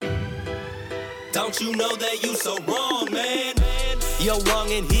Don't you know that you so wrong, man? You're wrong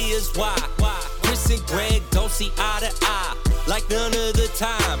and here's why. Chris and Greg don't see eye to eye, like none of the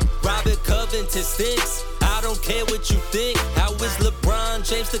time. Robert Covington stinks. I don't care what you think. How is LeBron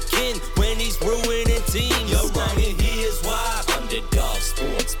James the king when he's ruining teams? You're wrong and here's why. Underdog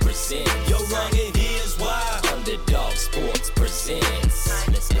Sports presents. You're wrong and here's why. Underdog Sports presents.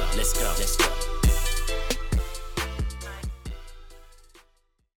 Let's go, let's go, let's go.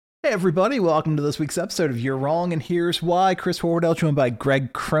 Hey everybody, welcome to this week's episode of You're Wrong and Here's Why. Chris Horwedel, joined by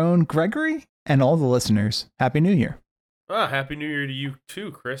Greg Crone, Gregory, and all the listeners. Happy New Year. Happy New Year to you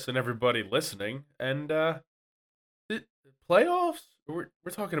too, Chris, and everybody listening. And playoffs? We're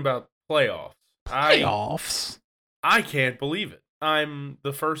talking about playoffs. Playoffs? I can't believe it. I'm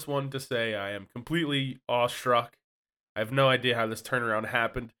the first one to say I am completely awestruck. I have no idea how this turnaround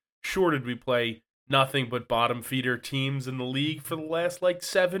happened. Sure, did we play nothing but bottom feeder teams in the league for the last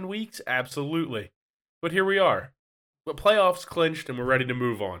 7 weeks? Absolutely. But here we are. But playoffs clinched and we're ready to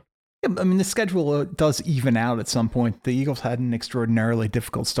move on. Yeah, I mean, the schedule does even out at some point. The Eagles had an extraordinarily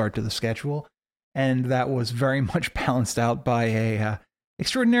difficult start to the schedule, and that was very much balanced out by a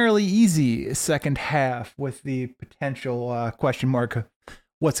extraordinarily easy second half with the potential question mark of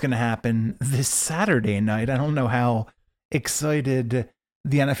what's going to happen this Saturday night. I don't know how excited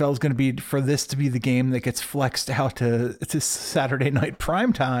the NFL is going to be for this to be the game that gets flexed out to Saturday night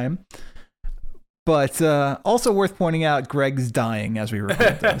primetime. But also worth pointing out, Greg's dying as we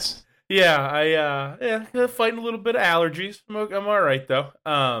record this. Yeah, fighting a little bit of allergies. I'm all right though.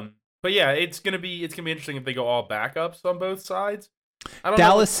 But yeah, it's gonna be interesting if they go all backups on both sides.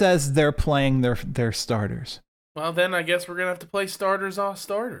 Dallas says they're playing their starters. Well, then I guess we're gonna have to play starters off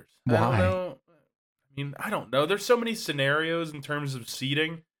starters. Why? I don't know. There's so many scenarios in terms of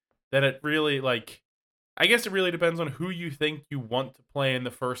seeding that it really I guess it really depends on who you think you want to play in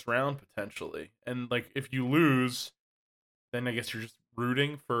the first round potentially. And if you lose, then I guess you're just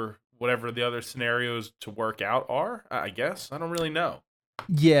rooting for whatever the other scenarios to work out are, I guess. I don't really know.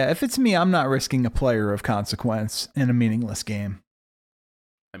 Yeah, if it's me, I'm not risking a player of consequence in a meaningless game.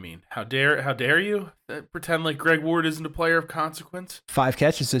 I mean, how dare you pretend like Greg Ward isn't a player of consequence? 5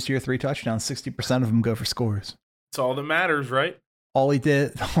 catches this year, 3 touchdowns, 60% of them go for scores. It's all that matters, right? All he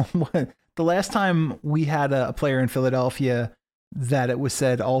did, the last time we had a player in Philadelphia that it was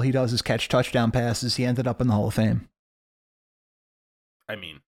said all he does is catch touchdown passes, he ended up in the Hall of Fame. I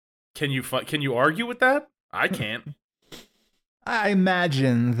mean, can you argue with that? I can't. I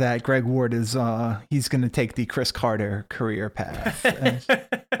imagine that Greg Ward is he's going to take the Chris Carter career path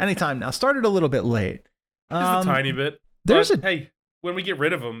anytime now. Started a little bit late, just a tiny bit. Hey, when we get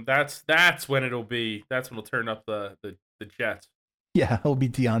rid of him, that's when it'll be. That's when we'll turn up the Jets. Yeah, he'll be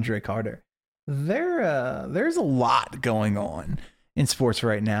DeAndre Carter. There's a lot going on in sports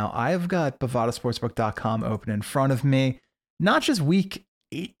right now. I've got bovadasportsbook.com open in front of me. Not just week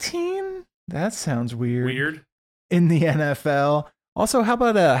 18. That sounds weird. In the NFL. Also, how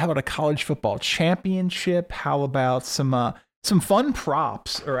about a college football championship? How about some fun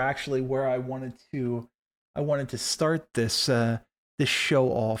props? Or actually, where I wanted to start this show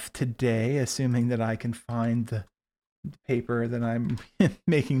off today, assuming that I can find the paper that I'm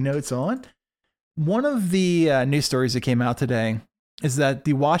making notes on. One of the news stories that came out today is that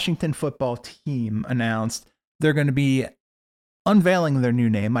the Washington football team announced they're going to be unveiling their new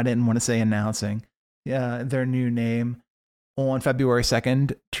name. I didn't want to say announcing. Their new name on February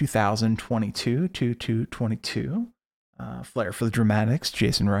 2nd, 2022, 2222. Flair for the dramatics,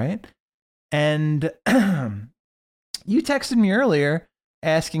 Jason Wright. And you texted me earlier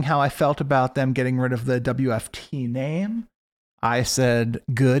asking how I felt about them getting rid of the WFT name. I said,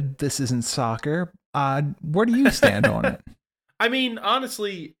 good, this isn't soccer. Where do you stand on it? I mean,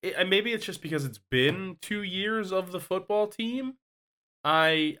 honestly, maybe it's just because it's been 2 years of the football team.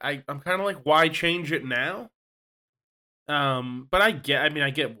 I'm kind of like, why change it now? But I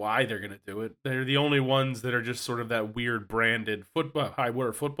get why they're gonna do it. They're the only ones that are just sort of that weird branded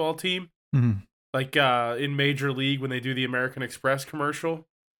football team. Mm-hmm. Like in Major League when they do the American Express commercial,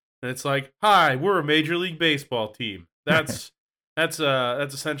 and it's like, "Hi, we're a Major League Baseball team." That's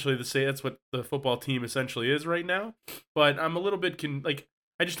essentially that's what the football team essentially is right now. But I'm a little bit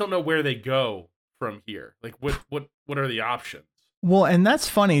I just don't know where they go from here. Like what are the options? Well, and that's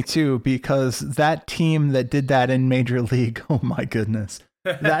funny, too, because that team that did that in Major League, oh, my goodness,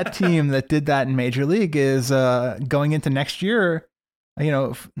 that team that did that in Major League is going into next year,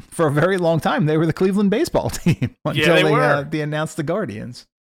 for a very long time. They were the Cleveland baseball team until they announced the Guardians.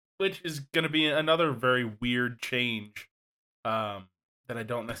 Which is going to be another very weird change that I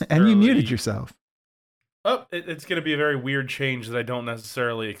don't necessarily... And you muted yourself. Oh, it's going to be a very weird change that I don't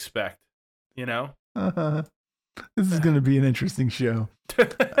necessarily expect. you know? This is going to be an interesting show.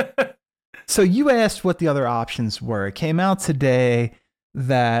 So you asked what the other options were. It came out today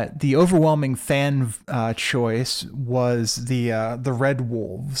that the overwhelming fan choice was the Red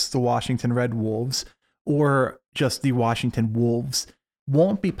Wolves, the Washington Red Wolves, or just the Washington Wolves.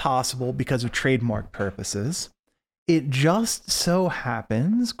 Won't be possible because of trademark purposes. It just so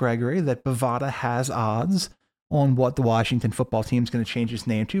happens, Gregory, that Bovada has odds on what the Washington football team is going to change its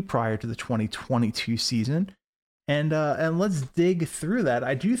name to prior to the 2022 season. And let's dig through that.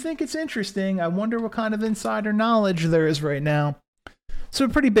 I do think it's interesting. I wonder what kind of insider knowledge there is right now. So a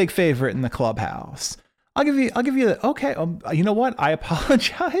pretty big favorite in the clubhouse. I'll give you okay. You know what? I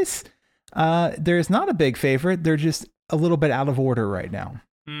apologize. There's not a big favorite. They're just a little bit out of order right now.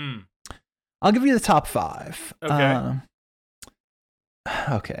 I'll give you the top 5.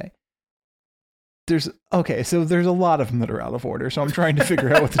 Okay. Okay. So there's a lot of them that are out of order. So I'm trying to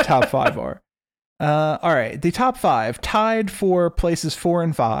figure out what the top 5 are. All right. The top 5 tied for places 4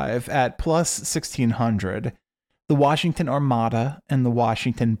 and 5 at plus 1,600. The Washington Armada and the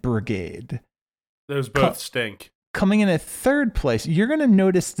Washington Brigade. Those both stink. Coming in at 3rd place, you're going to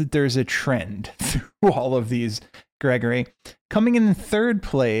notice that there's a trend through all of these, Gregory. Coming in 3rd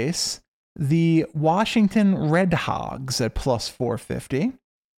place, the Washington Red Hogs at plus 450.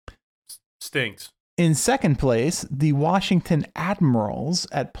 Stinks. In 2nd place, the Washington Admirals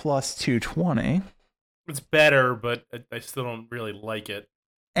at plus 220. It's better, but I still don't really like it.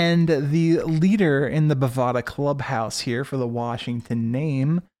 And the leader in the Bovada clubhouse here for the Washington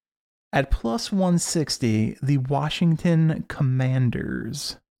name at plus 160, the Washington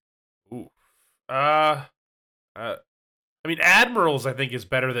Commanders. Ooh. I mean, Admirals, I think, is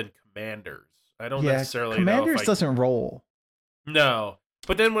better than Commanders. I don't necessarily Commanders know if doesn't roll. No.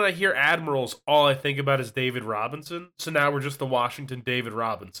 But then when I hear Admirals, all I think about is David Robinson. So now we're just the Washington David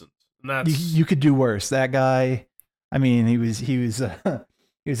Robinsons. And that's... You could do worse. That guy, I mean, he was he was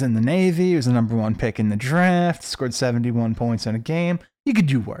in the Navy. He was the number 1 pick in the draft. Scored 71 points in a game. You could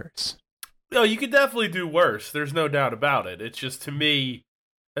do worse. No, you could definitely do worse. There's no doubt about it. It's just, to me,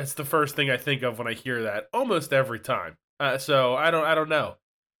 that's the first thing I think of when I hear that almost every time. So I don't know.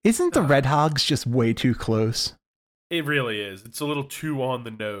 Isn't the Red Hogs just way too close? It really is. It's a little too on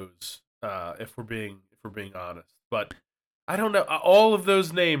the nose, if we're being honest. But I don't know. All of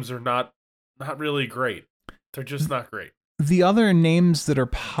those names are not really great. They're just not great. The other names that are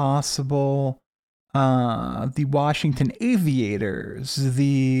possible, the Washington Aviators,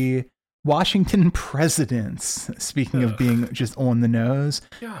 the Washington Presidents, speaking of being just on the nose,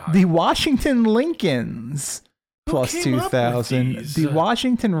 God. The Washington Lincolns, plus 2,000, the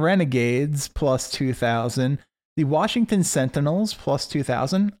Washington Renegades, plus 2,000, the Washington Sentinels, plus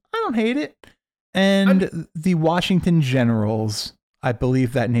 2,000. I don't hate it. And the Washington Generals, I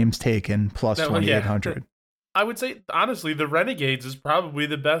believe that name's taken, plus 2,800. Yeah. I would say, honestly, the Renegades is probably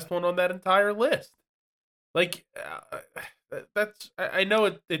the best one on that entire list. Like, I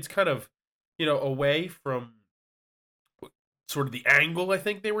know it's kind of, away from sort of the angle I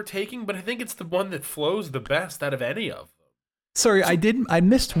think they were taking, but I think it's the one that flows the best out of any of them. Sorry, I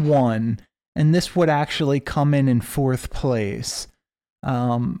missed one, and this would actually come in 4th place.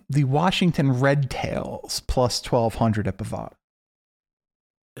 The Washington Red Tails, plus 1,200 at Bovada.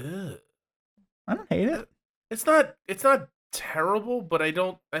 Ugh. I don't hate it. It's not terrible, but I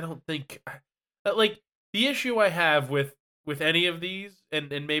don't think, like, the issue I have with any of these, and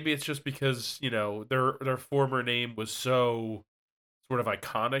maybe it's just because, their former name was so sort of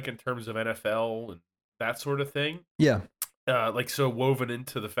iconic in terms of NFL and that sort of thing. Yeah. Like so woven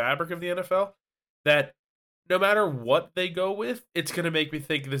into the fabric of the NFL, that no matter what they go with, it's going to make me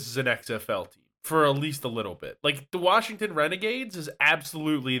think this is an XFL team for at least a little bit. Like, the Washington Renegades is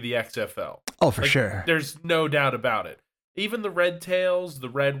absolutely the XFL. Oh, for sure. There's no doubt about it. Even the Red Tails, the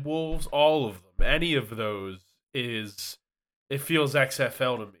Red Wolves, all of them, any of those it feels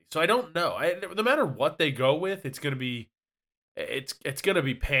XFL to me. So I don't know. No matter what they go with, it's going to be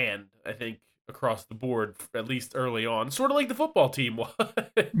panned, I think, across the board, at least early on. Sort of like the football team was.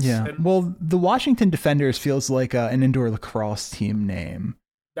 Yeah. Well, the Washington Defenders feels like an indoor lacrosse team name.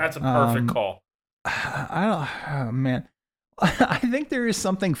 That's a perfect call. Man. I think there is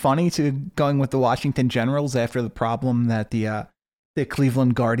something funny to going with the Washington Generals after the problem that the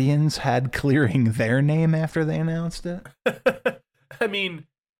Cleveland Guardians had clearing their name after they announced it. I mean,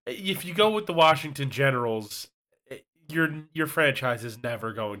 if you go with the Washington Generals, your franchise is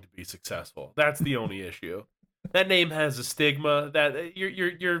never going to be successful. That's the only issue. That name has a stigma that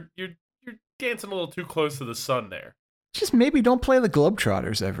you're dancing a little too close to the sun there. Just maybe don't play the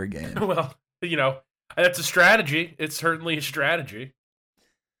Globetrotters every game. Well, that's a strategy. It's certainly a strategy.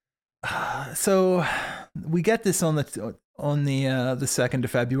 So we get this on the 2nd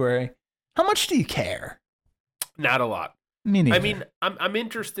of February. How much do you care? Not a lot. Me neither. I mean, I'm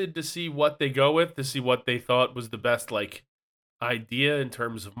interested to see what they go with, to see what they thought was the best like idea in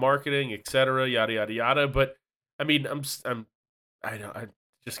terms of marketing, etc. Yada yada yada. But I mean, I'm just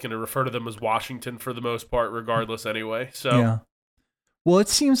gonna refer to them as Washington for the most part, regardless. Anyway, so yeah. Well, it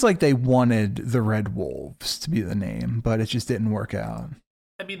seems like they wanted the Red Wolves to be the name, but it just didn't work out.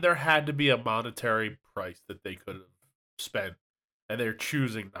 I mean, there had to be a monetary price that they could have spent, and they're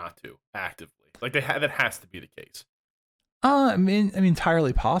choosing not to actively. Like that has to be the case. I mean,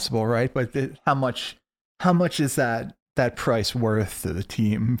 entirely possible, right? But how much is that price worth to the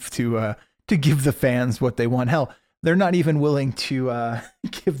team to give the fans what they want? Hell, they're not even willing to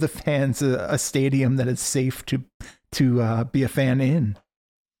give the fans a stadium that is safe to be a fan in.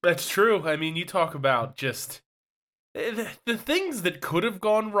 That's true. I mean, you talk about just the things that could have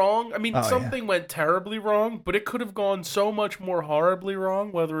gone wrong. I mean, something went terribly wrong, but it could have gone so much more horribly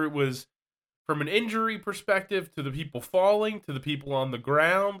wrong, whether it was from an injury perspective to the people falling, to the people on the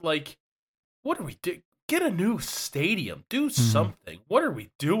ground. Like, what are we doing? Get a new stadium. Do something. What are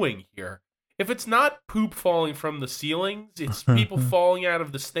we doing here? If it's not poop falling from the ceilings, it's people falling out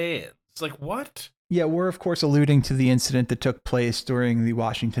of the stands. It's like, what? Yeah, we're of course alluding to the incident that took place during the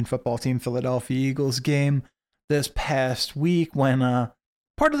Washington football team Philadelphia Eagles game this past week when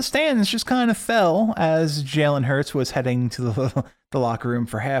part of the stands just kind of fell as Jalen Hurts was heading to the locker room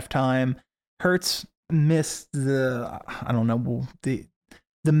for halftime. Hurts missed the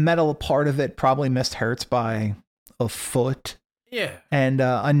metal part of it, probably missed Hurts by a foot. Yeah. And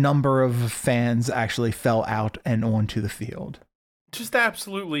a number of fans actually fell out and onto the field. Just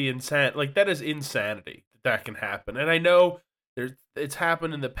absolutely insane. Like, that is insanity that can happen. And I know it's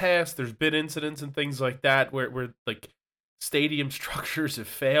happened in the past. There's been incidents and things like that where like stadium structures have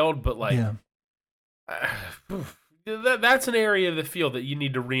failed, but like that's an area of the field that you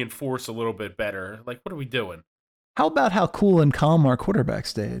need to reinforce a little bit better. Like, what are we doing? How about how cool and calm our quarterback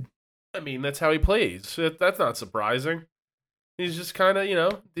stayed? I mean, that's how he plays. That's not surprising. He's just kind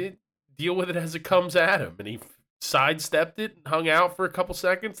of, deal with it as it comes at him. And he sidestepped it and hung out for a couple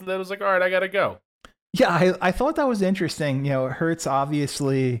seconds and then was like, all right, I got to go. Yeah, I thought that was interesting. Hurts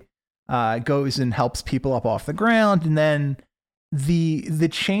obviously goes and helps people up off the ground. And then the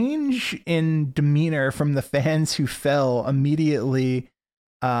change in demeanor from the fans who fell immediately,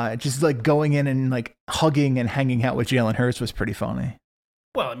 just like going in and like hugging and hanging out with Jalen Hurts was pretty funny.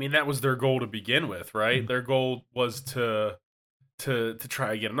 Well, I mean, that was their goal to begin with, right? Mm-hmm. Their goal was to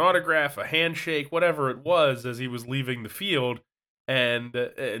try to get an autograph, a handshake, whatever it was, as he was leaving the field. And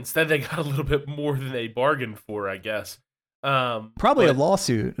instead, they got a little bit more than they bargained for, I guess. Probably a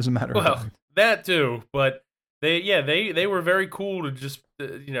lawsuit, as a matter of fact. Well, that too. But they were very cool to just,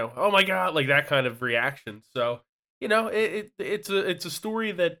 oh my God, like that kind of reaction. So, it's a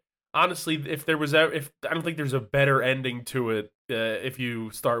story that honestly, if I don't think there's a better ending to it if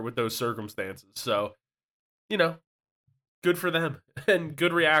you start with those circumstances. So, good for them and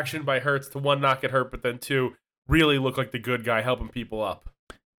good reaction by Hurts to one, not get hurt, but then two, really look like the good guy helping people up.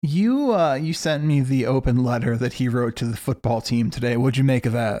 You sent me the open letter that he wrote to the football team today. What'd you make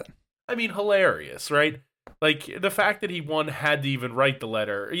of that? I mean, hilarious, right? Like the fact that he one had to even write the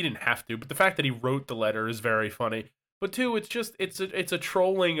letter, he didn't have to, but the fact that he wrote the letter is very funny. But two, it's a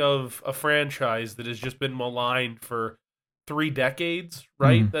trolling of a franchise that has just been maligned for 3 decades,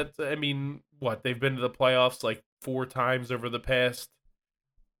 right? Mm-hmm. That's, I mean, what, they've been to the playoffs like 4 times over the past,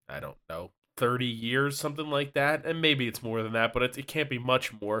 I don't know, 30 years, something like that. And maybe it's more than that, but it can't be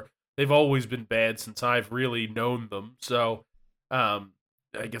much more. They've always been bad since I've really known them. So, I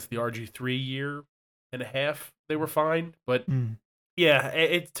guess the RG3 year and a half, they were fine. But yeah,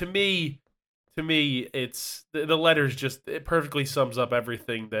 it to me, it's the letter's just, it perfectly sums up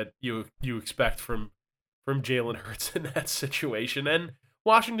everything that you expect from Jalen Hurts in that situation. And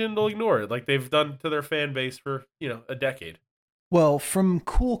Washington will ignore it like they've done to their fan base for, a decade. Well, from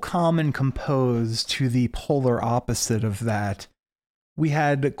cool, calm, and composed to the polar opposite of that, we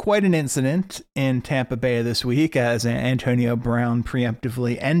had quite an incident in Tampa Bay this week as Antonio Brown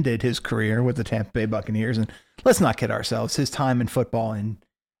preemptively ended his career with the Tampa Bay Buccaneers. And let's not kid ourselves, his time in football and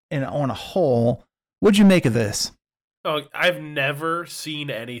on a whole, what'd you make of this? Oh, I've never seen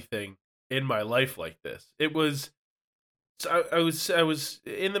anything in my life like this. It was, I was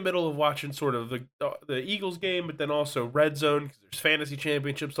in the middle of watching sort of the Eagles game, but then also Red Zone because there's fantasy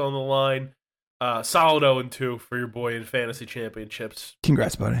championships on the line. Solid 0-2 for your boy in fantasy championships.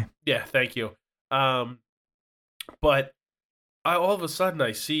 Congrats, buddy. Yeah, thank you. But all of a sudden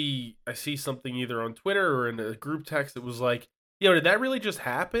I see something either on Twitter or in a group text that was like, did that really just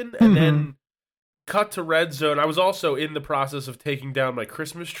happen? And then cut to red zone. I was also in the process of taking down my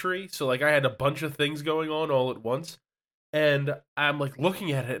Christmas tree, so like I had a bunch of things going on all at once, and I'm like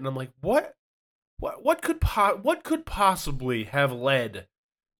looking at it, and I'm like, what could possibly have led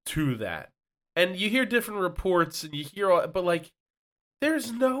to that? And you hear different reports, and you hear all, but like,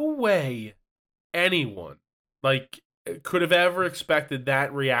 there's no way anyone like could have ever expected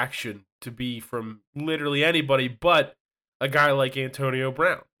that reaction to be from literally anybody but a guy like Antonio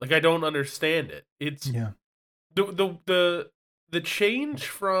Brown. Like, I don't understand it. It's the change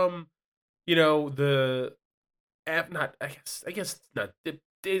from, the not I guess it's not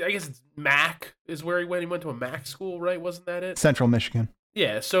I guess it's Mac is where he went. He went to a Mac school, right? Wasn't that it? Central Michigan.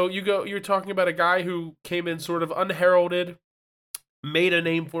 Yeah. So you're talking about a guy who came in sort of unheralded, made a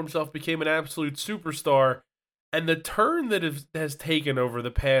name for himself, became an absolute superstar, and the turn that has taken over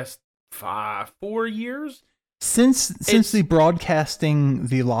the past 4 years since the broadcasting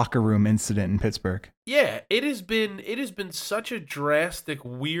the locker room incident in Pittsburgh. Yeah, it has been such a drastic,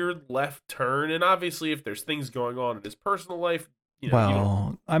 weird left turn, and obviously, if there's things going on in his personal life,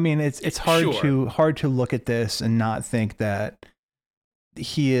 I mean, it's hard to look at this and not think that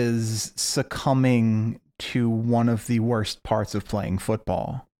he is succumbing to one of the worst parts of playing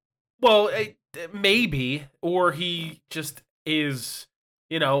football. Well, maybe, or he just is,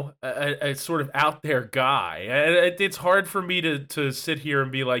 a sort of out there guy. It's hard for me to sit here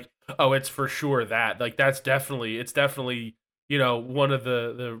and be like, oh, it's for sure that. Like, it's definitely, one of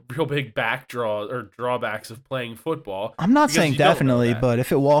the real big drawbacks of playing football. I'm not saying definitely, but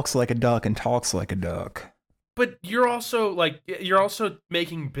if it walks like a duck and talks like a duck. But you're also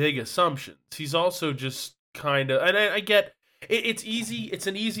making big assumptions. He's also just kind of, and I get it's easy. It's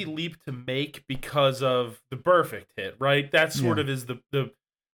an easy leap to make because of the perfect hit, right? That sort of is the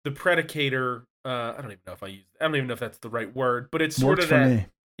predicator. I don't even know if that's the right word, but it's sort of that. Me.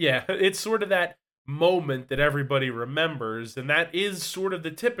 Yeah, it's sort of that moment that everybody remembers, and that is sort of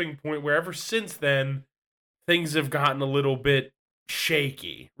the tipping point where ever since then things have gotten a little bit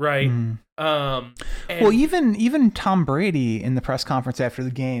shaky, right? Well, even Tom Brady in the press conference after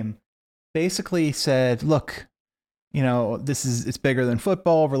the game basically said, look, it's bigger than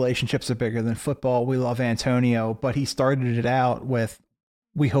football. Relationships are bigger than football. We love Antonio, but he started it out with,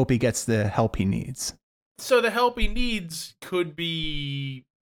 we hope he gets the help he needs. So the help he needs could be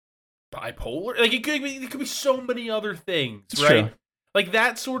bipolar. Like, it could be so many other things, it's right? True. Like,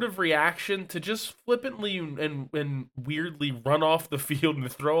 that sort of reaction to just flippantly and weirdly run off the field and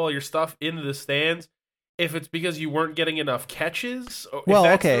throw all your stuff into the stands, if it's because you weren't getting enough catches. Well,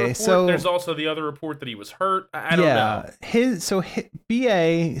 okay, so there's also the other report that he was hurt. I don't know.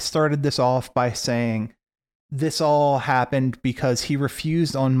 BA started this off by saying this all happened because he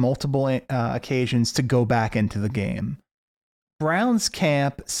refused on multiple occasions to go back into the game. Brown's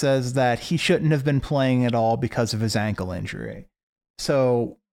camp says that he shouldn't have been playing at all because of his ankle injury.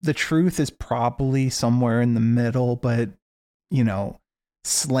 So the truth is probably somewhere in the middle, but,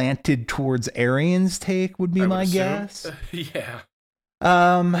 slanted towards Arian's take would be my guess. Yeah.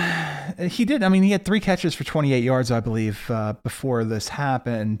 He did. I mean, he had 3 catches for 28 yards, I believe, before this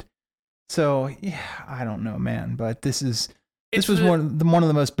happened. So, yeah, I don't know, man, but this was one of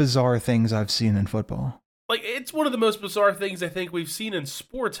the most bizarre things I've seen in football. Like, it's one of the most bizarre things I think we've seen in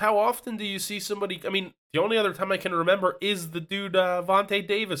sports. How often do you see somebody? I mean, the only other time I can remember is the dude Vontae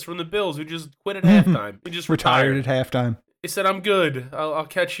Davis from the Bills, who just quit at halftime. He just retired at halftime. He said, "I'm good. I'll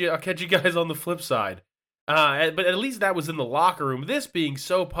catch you. I'll catch you guys on the flip side." But at least that was in the locker room. This being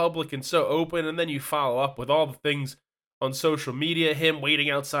so public and so open, and then you follow up with all the things on social media. Him waiting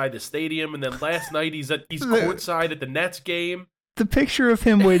outside the stadium, and then last night he's courtside at the Nets game. The picture of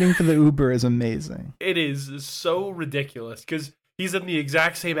him waiting for the Uber is amazing. It is so ridiculous because he's in the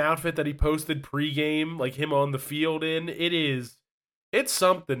exact same outfit that he posted pregame, like him on the field in. It's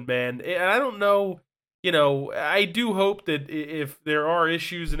something, man. And I don't know, I do hope that if there are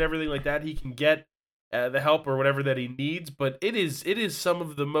issues and everything like that, he can get the help or whatever that he needs. But it is some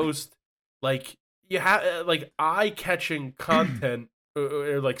of the most eye-catching content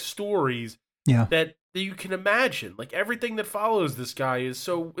or like stories that you can imagine. Like, everything that follows this guy is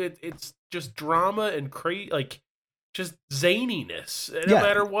so it's just drama and just zaniness, no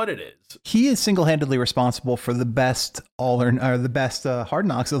matter what it is. He is single-handedly responsible for the best Hard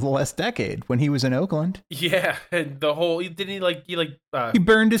Knocks of the last decade when he was in Oakland. Yeah, and the whole he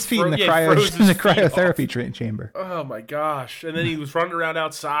burned his feet in the cryotherapy chamber. Oh my gosh! And then he was running around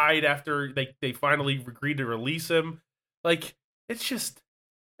outside after they finally agreed to release him. Like, it's just.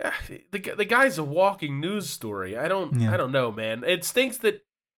 The guy's a walking news story. I don't know, man. It stinks that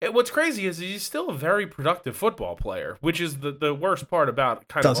What's crazy is he's still a very productive football player, which is the worst part about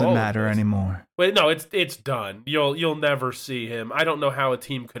kind of Doesn't all matter of this. anymore. But no, it's done. You'll never see him. I don't know how a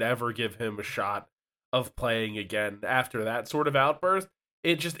team could ever give him a shot of playing again after that sort of outburst.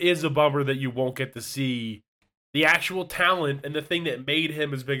 It just is a bummer that you won't get to see the actual talent and the thing that made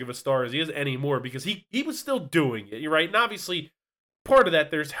him as big of a star as he is anymore, because he was still doing it, right? And obviously, part of that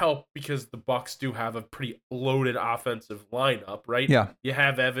there's help because the Bucks do have a pretty loaded offensive lineup, right? Yeah. You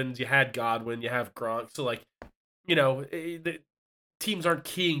have Evans, you had Godwin, you have Gronk. So the teams aren't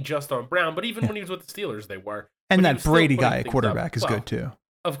keying just on Brown, but even when he was with the Steelers, they were. And but that Brady guy at quarterback is good too.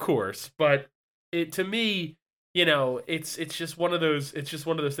 Of course, but to me, it's just one of those. It's just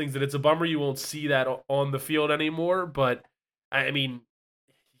one of those things that it's a bummer you won't see that on the field anymore. But I mean,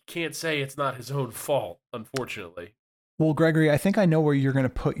 you can't say it's not his own fault, unfortunately. Well, Gregory, I think I know where you're going to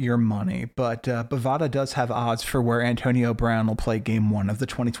put your money, but Bovada does have odds for where Antonio Brown will play game 1 of the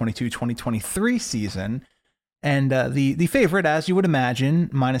 2022-2023 season. And the favorite, as you would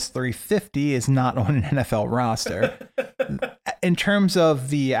imagine, minus 350, is not on an NFL roster. In terms of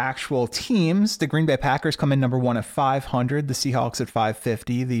the actual teams, the Green Bay Packers come in number 1 at 500, the Seahawks at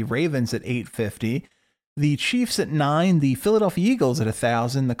 550, the Ravens at 850, the Chiefs at 9, the Philadelphia Eagles at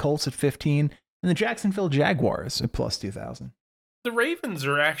 1,000, the Colts at 15, and the Jacksonville Jaguars at plus 2,000. The Ravens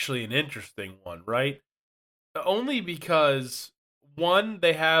are actually an interesting one, right? Only because, one,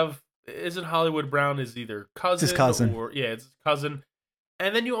 they have, isn't Hollywood Brown is either cousin, it's his cousin. It's his cousin.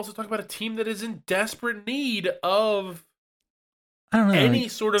 And then you also talk about a team that is in desperate need of any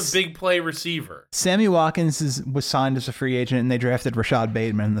sort of big play receiver. Sammy Watkins was signed as a free agent, and they drafted Rashad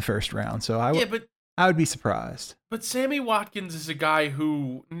Bateman in the first round. So I would be surprised. But Sammy Watkins is a guy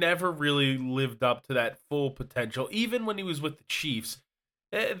who never really lived up to that full potential, even when he was with the Chiefs.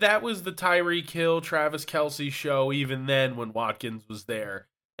 That was the Tyreek Hill, Travis Kelce show, even then when Watkins was there.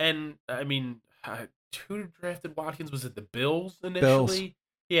 And, I mean, who drafted Watkins? Was it the Bills initially? Bills.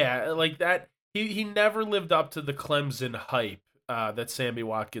 Yeah, like that. He never lived up to the Clemson hype that Sammy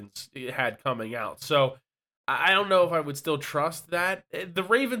Watkins had coming out. So I don't know if I would still trust that. The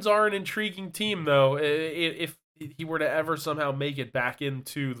Ravens are an intriguing team, though. If he were to ever somehow make it back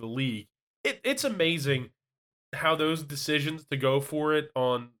into the league, it's amazing how those decisions to go for it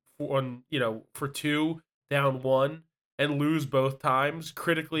on for 2 down 1 and lose both times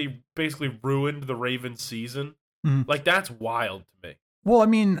critically basically ruined the Ravens season. Mm. Like, that's wild to me. Well, I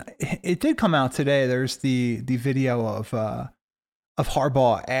mean, it did come out today. There's the video of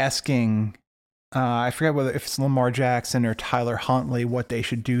Harbaugh asking, I forget whether if it's Lamar Jackson or Tyler Huntley, what they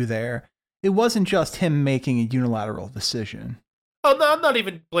should do there. It wasn't just him making a unilateral decision. Oh, no, I'm not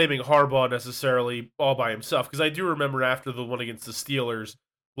even blaming Harbaugh necessarily all by himself, because I do remember after the one against the Steelers,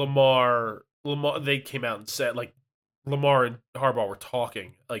 Lamar, they came out and said, like, Lamar and Harbaugh were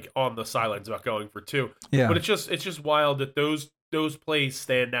talking, like, on the sidelines about going for 2. Yeah. But it's just wild that those plays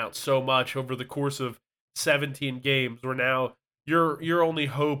stand out so much over the course of 17 games, where now your only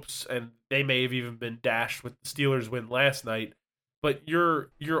hopes, and they may have even been dashed with the Steelers win last night, but your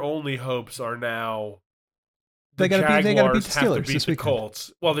only hopes are now they got to beat the Steelers have to beat this the weekend.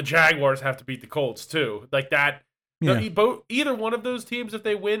 Colts. Well, the Jaguars have to beat the Colts too. Like that. Yeah. Either one of those teams, if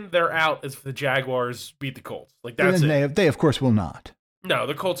they win, they're out. If the Jaguars beat the Colts, like that's it. They of course will not. No,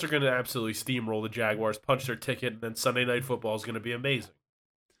 the Colts are going to absolutely steamroll the Jaguars, punch their ticket, and then Sunday Night Football is going to be amazing.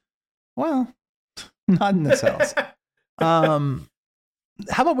 Well, not in this house.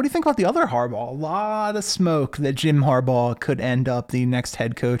 How about, what do you think about the other Harbaugh? A lot of smoke that Jim Harbaugh could end up the next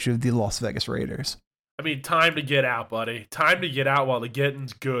head coach of the Las Vegas Raiders. I mean, time to get out, buddy. Time to get out while the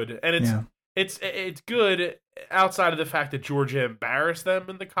getting's good. And it's good outside of the fact that Georgia embarrassed them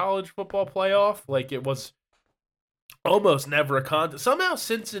in the college football playoff. Like, it was almost never a contest. Somehow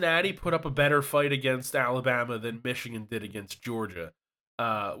Cincinnati put up a better fight against Alabama than Michigan did against Georgia,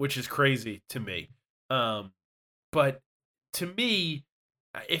 which is crazy to me. But to me,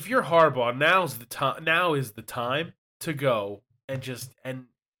 if you're Harbaugh, now is the time to go and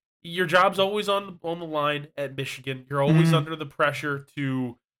your job's always on the line at Michigan. You're always under the pressure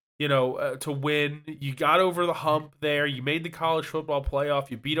to win. You got over the hump there. You made the college football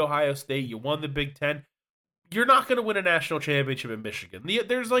playoff. You beat Ohio State. You won the Big Ten. You're not going to win a national championship in Michigan.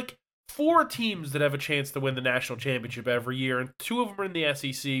 There's like 4 teams that have a chance to win the national championship every year, and 2 of them are in the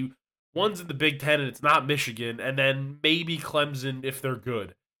SEC. One's in the Big Ten, and it's not Michigan, and then maybe Clemson if they're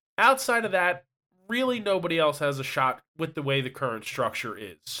good. Outside of that, really nobody else has a shot with the way the current structure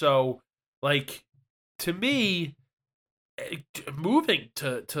is. So, like, to me, moving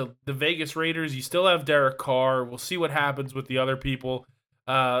to the Vegas Raiders, you still have Derek Carr. We'll see what happens with the other people,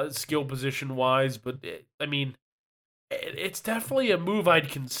 skill position-wise. But, I mean, it's definitely a move I'd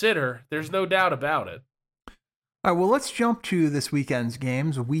consider. There's no doubt about it. All right, well, let's jump to this weekend's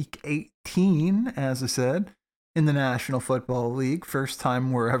games. Week 18, as I said, in the National Football League. First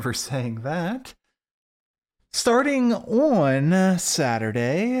time we're ever saying that. Starting on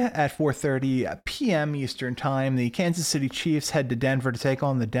Saturday at 4:30 p.m. Eastern Time, the Kansas City Chiefs head to Denver to take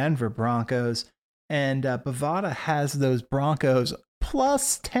on the Denver Broncos. And Bovada has those Broncos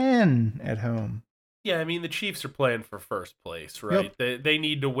plus 10 at home. Yeah, I mean, the Chiefs are playing for first place, right? Yep. They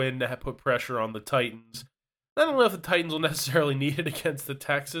need to win to put pressure on the Titans. I don't know if the Titans will necessarily need it against the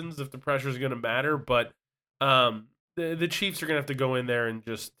Texans if the pressure is going to matter, but the Chiefs are going to have to go in there and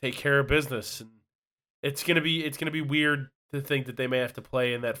just take care of business. And it's going to be weird to think that they may have to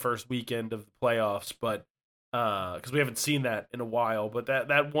play in that first weekend of the playoffs, but because we haven't seen that in a while. But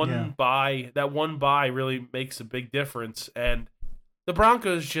that one bye really makes a big difference, and the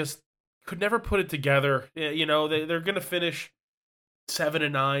Broncos just could never put it together. You know, they're going to finish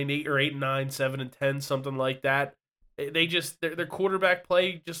 7-9, 8-9, 7-10, something like that. They just their quarterback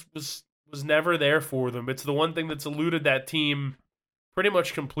play just was never there for them. It's the one thing that's eluded that team pretty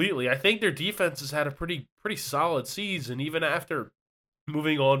much completely. I think their defense has had a pretty solid season, even after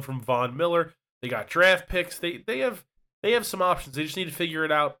moving on from Von Miller. They got draft picks. They have some options. They just need to figure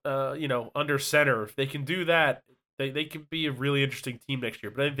it out. Under center. If they can do that, they could be a really interesting team next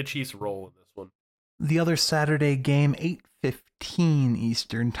year. But I think the Chiefs roll in this one. The other Saturday game, 8:15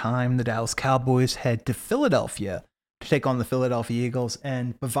 Eastern Time, the Dallas Cowboys head to Philadelphia to take on the Philadelphia Eagles,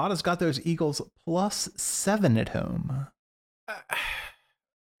 and Bovada's got those Eagles plus 7 at home. I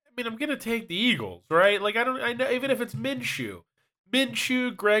mean, I'm gonna take the Eagles, right? Like, I know, even if it's Minshew,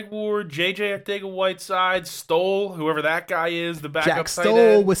 Greg Ward, JJ Arcega-Whiteside, Stoll, whoever that guy is, the backup Jack tight Stoll,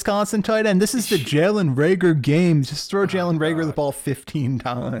 end. Wisconsin tight end. This is the Jalen Reagor game. Just throw Jalen Reagor the ball 15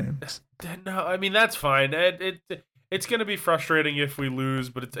 times. No, I mean, that's fine. It's going to be frustrating if we lose,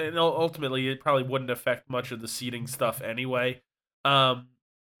 but ultimately it probably wouldn't affect much of the seeding stuff anyway. But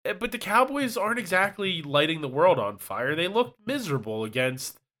the Cowboys aren't exactly lighting the world on fire. They looked miserable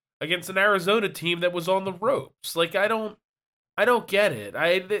against an Arizona team that was on the ropes. Like, I don't get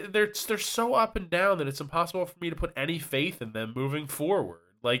it. They're so up and down that it's impossible for me to put any faith in them moving forward.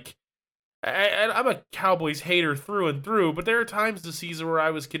 Like, I'm a Cowboys hater through and through, but there are times this season where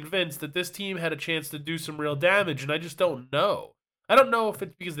I was convinced that this team had a chance to do some real damage, and I just don't know. I don't know if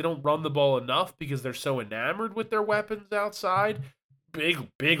it's because they don't run the ball enough, because they're so enamored with their weapons outside.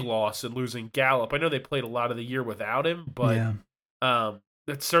 Big loss in losing Gallup. I know they played a lot of the year without him, but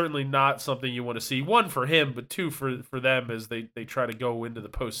that's certainly not something you want to see. One, for him, but two, for them as they try to go into the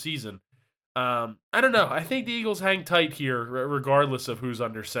postseason. I don't know. I think the Eagles hang tight here, regardless of who's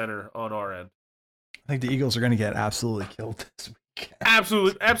under center on our end. I think the Eagles are going to get absolutely killed this week.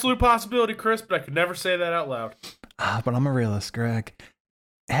 Absolute possibility, Chris, but I could never say that out loud. But I'm a realist, Greg.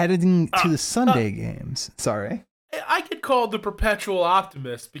 Heading to the Sunday games. Sorry. I get called the perpetual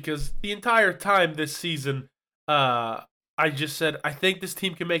optimist because the entire time this season, I just said, I think this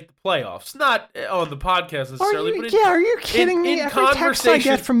team can make the playoffs. Not on the podcast necessarily. Are you kidding me? Every text I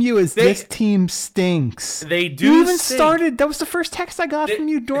get from you is this team stinks. They do. You even started. That was the first text I got from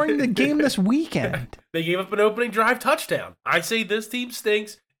you during the game this weekend. They gave up an opening drive touchdown. I say this team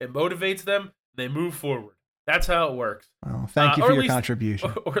stinks. It motivates them. They move forward. That's how it works. Well, thank you for your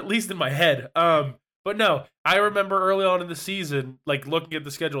contribution. Or at least in my head. But no, I remember early on in the season, like looking at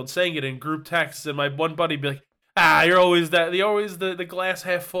the schedule and saying it in group texts, and my one buddy be like, you're always the glass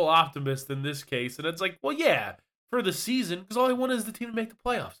half full optimist in this case. And it's like, well, yeah, for the season, because all I want is the team to make the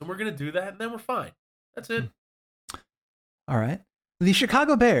playoffs. And we're going to do that, and then we're fine. That's it. All right. The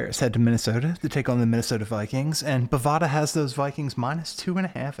Chicago Bears head to Minnesota to take on the Minnesota Vikings, and Bovada has those Vikings minus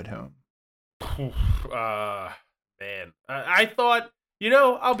 2.5 at home. Man. I thought,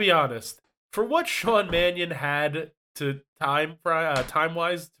 I'll be honest. For what Sean Mannion had to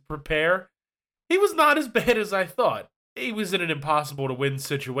time-wise to prepare, he was not as bad as I thought. He was in an impossible-to-win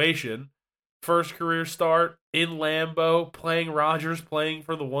situation. First career start in Lambeau, playing Rodgers, playing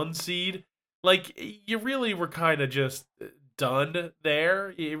for the 1 seed. Like, you really were kind of just done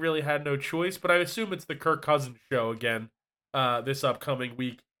there. You really had no choice, but I assume it's the Kirk Cousins show again this upcoming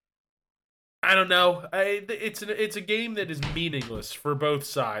week. I don't know. It's a game that is meaningless for both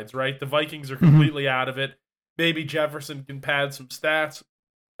sides, right? The Vikings are completely out of it. Maybe Jefferson can pad some stats.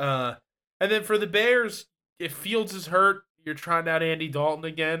 And then for the Bears, if Fields is hurt, you're trying out Andy Dalton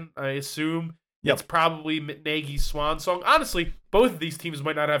again, I assume. Yep. It's probably Nagy's swan song. Honestly, both of these teams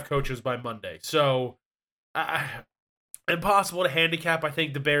might not have coaches by Monday. So, impossible to handicap. I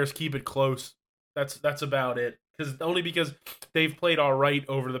think the Bears keep it close. That's about it. Only because they've played all right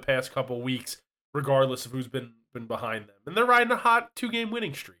over the past couple weeks, regardless of who's been been behind them, and they're riding a hot 2-game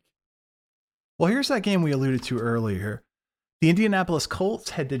winning streak. Well, here's that game we alluded to earlier. The Indianapolis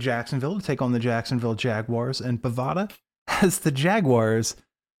Colts head to Jacksonville to take on the Jacksonville Jaguars, and Bovada has the Jaguars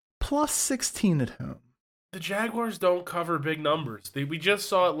plus 16 at home. The Jaguars don't cover big numbers. We just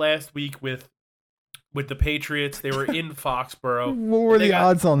saw it last week with the Patriots. They were in Foxborough. What were the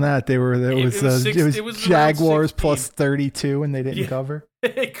odds on that? It was Jaguars plus 32, and they didn't cover.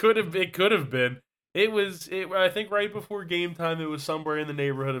 It could have been. I think right before game time, it was somewhere in the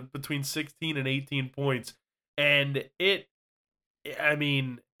neighborhood of between 16 and 18 points, and it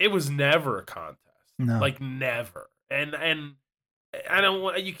was never a contest. No. Like never. And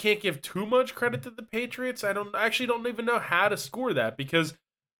you can't give too much credit to the Patriots. I don't even know how to score that, because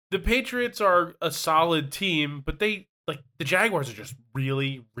the Patriots are a solid team, but the Jaguars are just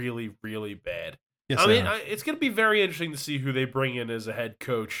really, really, really bad. Yes, it's going to be very interesting to see who they bring in as a head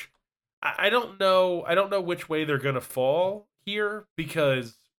coach. I don't know which way they're going to fall here,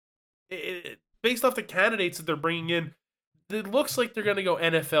 because based off the candidates that they're bringing in, it looks like they're going to go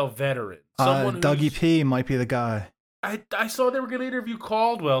NFL veteran. Dougie P might be the guy. I saw they were going to interview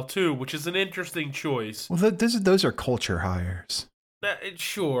Caldwell too, which is an interesting choice. Well, those are culture hires.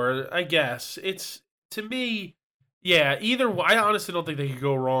 Sure, I guess. It's, to me, yeah, I honestly don't think they could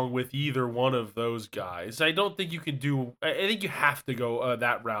go wrong with either one of those guys. I don't think you can I think you have to go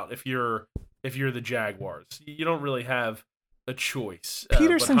that route if you're the Jaguars. You don't really have a choice.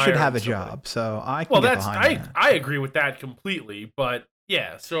 Peterson should have a job, so I can get behind that. I agree with that completely, but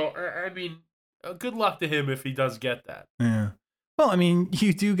yeah, so good luck to him if he does get that. Yeah. Well,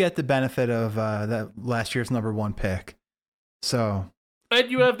 you do get the benefit of that last year's number 1 pick. So,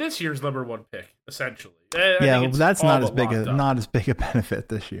 and you have this year's number 1 pick, essentially. That's not as big a benefit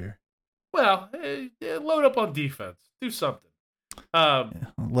this year. Well, load up on defense. Do something.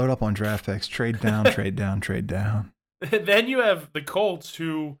 Load up on draft picks. Trade down, trade down, trade down. Then you have the Colts,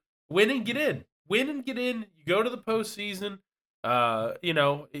 who win and get in. You go to the postseason.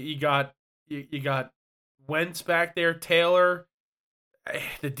 You got Wentz back there, Taylor.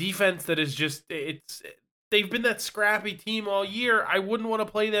 The defense that is just they've been that scrappy team all year. I wouldn't want to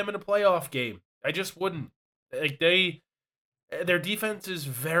play them in a playoff game. I just wouldn't. Their defense is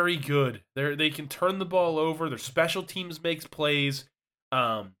very good. They can turn the ball over. Their special teams makes plays.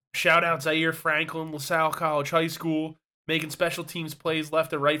 Shout out Zaire Franklin, LaSalle College High School, making special teams plays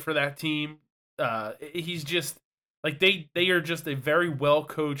left and right for that team. He's just they are just a very well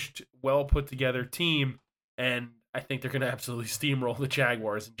coached, well put together team, and I think they're going to absolutely steamroll the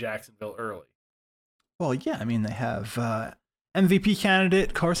Jaguars in Jacksonville early. Well, yeah, they have MVP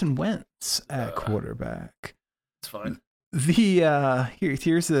candidate Carson Wentz at quarterback. It's fine.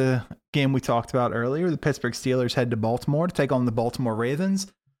 Here's the game we talked about earlier. The Pittsburgh Steelers head to Baltimore to take on the Baltimore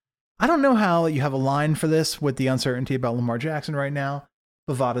Ravens. I don't know how you have a line for this with the uncertainty about Lamar Jackson right now.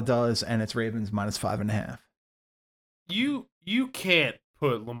 Bovada does, and it's Ravens minus 5.5. You can't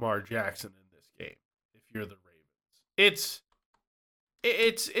put Lamar Jackson in this game if you're the Ravens.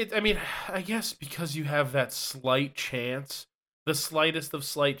 I guess because you have that slight chance, the slightest of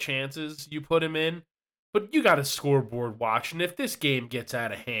slight chances, you put him in. But you got a scoreboard watch, and if this game gets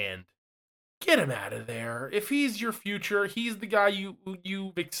out of hand, get him out of there. If he's your future, he's the guy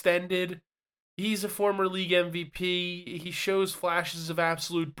you've extended. He's a former league MVP. He shows flashes of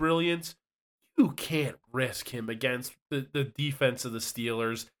absolute brilliance. You can't risk him against the defense of the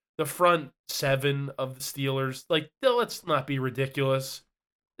Steelers, the front 7 of the Steelers. Let's not be ridiculous.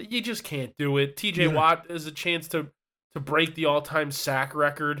 You just can't do it. TJ Watt has a chance to break the all-time sack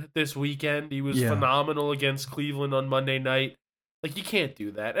record this weekend. He was phenomenal against Cleveland on Monday night. You can't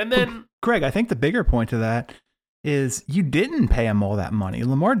do that. And then, Greg, I think the bigger point to that is you didn't pay him all that money.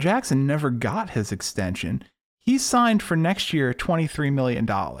 Lamar Jackson never got his extension. He signed for next year $23 million.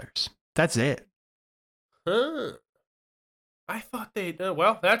 That's it. Huh. I thought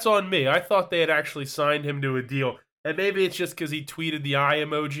well, that's on me. I thought they had actually signed him to a deal. And maybe it's just because he tweeted the eye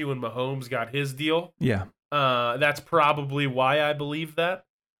emoji when Mahomes got his deal. Yeah. That's probably why I believe that.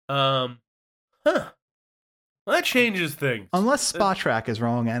 Well, that changes things. Unless Spot Track is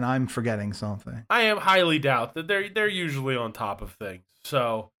wrong and I'm forgetting something. I am highly doubt that they're usually on top of things.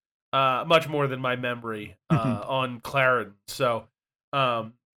 So, much more than my memory on Claritin. So,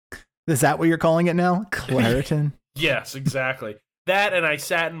 is that what you're calling it now? Claritin? Yes, exactly. That, and I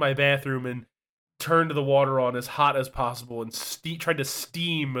sat in my bathroom and turned the water on as hot as possible and tried to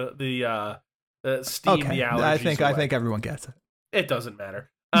steam the allergies. I think everyone gets it. It doesn't matter.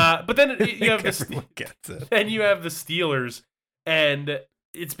 But then you have then you have the Steelers, and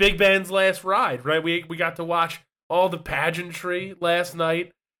it's Big Ben's last ride, right? We got to watch all the pageantry last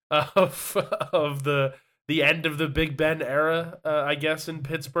night of the the end of the Big Ben era, I guess, in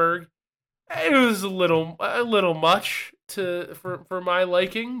Pittsburgh. It was a little much for my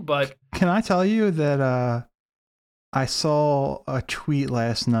liking, but can I tell you that I saw a tweet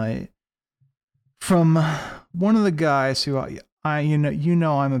last night from one of the guys who I'm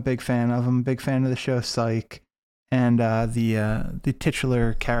a big fan of. I'm a big fan of the show Psych, and the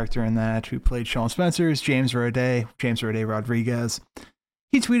titular character in that who played Sean Spencer is James Roday Rodriguez.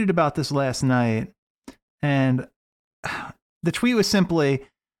 He tweeted about this last night, and the tweet was simply,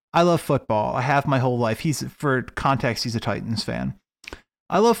 "I love football. I have my whole life." For context, he's a Titans fan.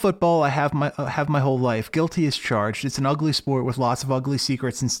 "I love football. I have my whole life. Guilty as charged. It's an ugly sport with lots of ugly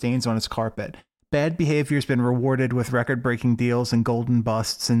secrets and stains on its carpet. Bad behavior has been rewarded with record-breaking deals and golden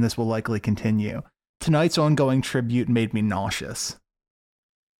busts, and this will likely continue. Tonight's ongoing tribute made me nauseous."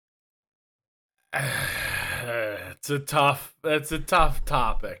 That's a tough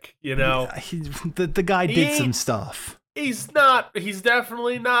topic, you know. The guy did some stuff. He's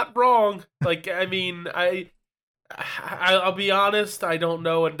definitely not wrong. Like, I mean, I'll be honest, I don't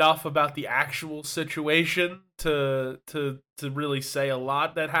know enough about the actual situation to really say a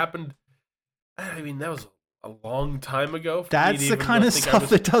lot that happened. I mean, that was a long time ago. That's the kind of stuff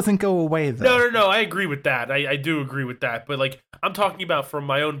that doesn't go away, though. No, I agree with that. I do agree with that. But, like, I'm talking about from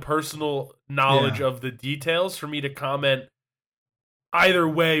my own personal knowledge of the details. For me to comment either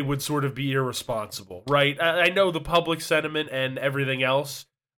way would sort of be irresponsible, right? I know the public sentiment and everything else,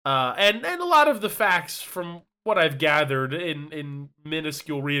 and a lot of the facts from what I've gathered in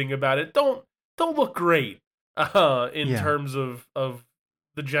minuscule reading about it don't look great in terms of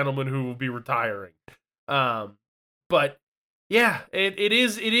the gentleman who will be retiring. But yeah, it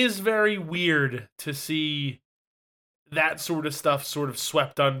is very weird to see that sort of stuff sort of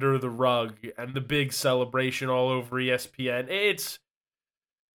swept under the rug and the big celebration all over ESPN.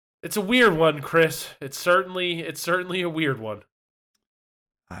 It's a weird one, Chris. It's certainly a weird one.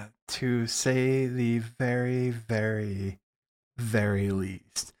 To say the very, very, very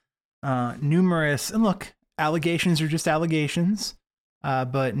least. Numerous, and look, allegations are just allegations,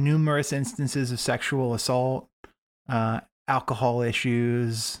 but numerous instances of sexual assault, alcohol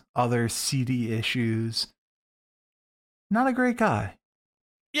issues, other seedy issues. Not a great guy.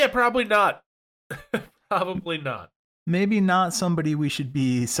 Yeah, probably not. Probably not. Maybe not somebody we should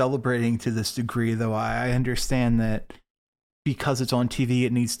be celebrating to this degree, though I understand that because it's on TV,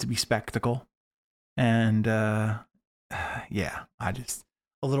 it needs to be spectacle. And, yeah, a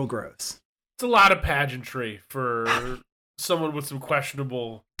little gross. It's a lot of pageantry for someone with some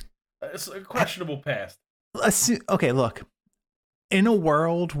questionable past. Okay, look. In a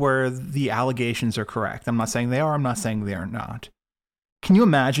world where the allegations are correct, I'm not saying they are, I'm not saying they are not. Can you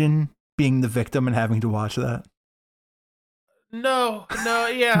imagine being the victim and having to watch that? No,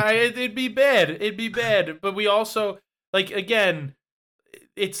 yeah, it'd be bad. But we also, like, again,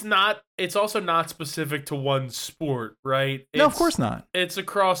 it's also not specific to one sport, right? No, of course not. It's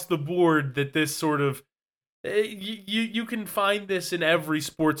across the board that this sort of, you can find this in every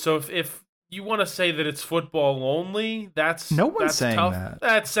sport. So if you want to say that it's football only, that's saying tough. that.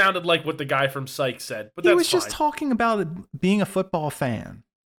 That sounded like what the guy from Psych said, but he that's was just fine. talking about being a football fan.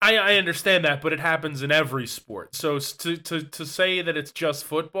 I understand that, but it happens in every sport. So to say that it's just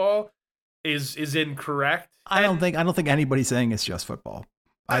football is incorrect. I don't think anybody's saying it's just football.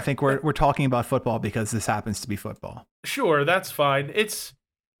 I think we're talking about football because this happens to be football. Sure, that's fine. It's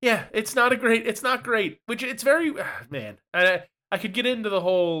not great. Which it's very, man. I could get into the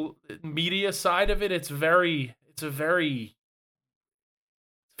whole media side of it. It's a very weird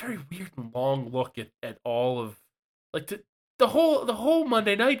and long look at all of, like, the whole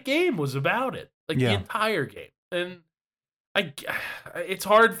Monday night game was about it, like the entire game, and it's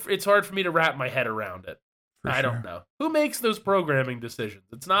hard for me to wrap my head around it. I don't know who makes those programming decisions.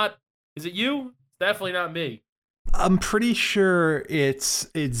 Is it you? It's definitely not me. I'm pretty sure it's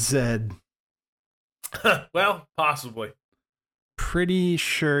Zed. Well, possibly. Pretty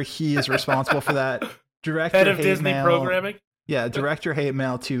sure he is responsible for that. Director Head of hate Disney mail, programming. Yeah, director hate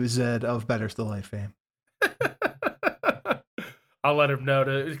mail to Zed of Better Still Life fame. I'll let him know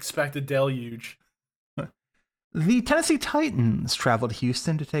to expect a deluge. The Tennessee Titans traveled to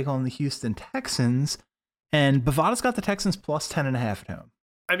Houston to take on the Houston Texans, and Bovada's got the Texans plus 10.5 at home.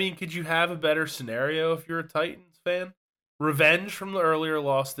 I mean, could you have a better scenario if you're a Titans fan? Revenge from the earlier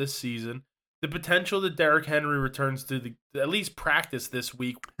loss this season. The potential that Derrick Henry returns to at least practice this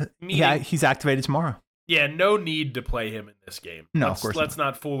week. Yeah, he's activated tomorrow. Yeah, no need to play him in this game. No, of course let's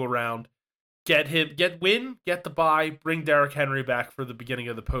not fool around. Get the bye, bring Derrick Henry back for the beginning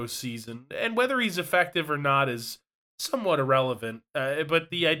of the postseason. And whether he's effective or not is somewhat irrelevant, but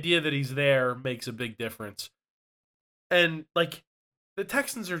the idea that he's there makes a big difference. And like the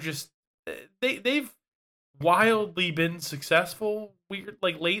Texans are just they've wildly been successful weird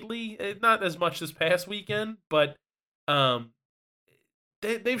like lately, not as much this past weekend, but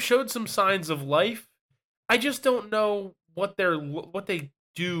they've showed some signs of life. I just don't know what they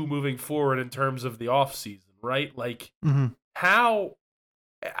do moving forward in terms of the offseason, right? Like how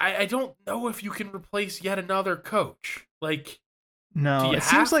I don't know if you can replace yet another coach. Like no, it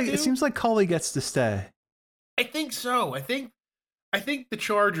seems like Culley gets to stay. I think so. I think the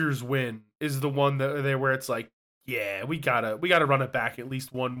Chargers win is the one where it's like, yeah, we gotta run it back at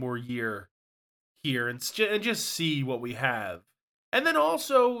least one more year here and just see what we have. And then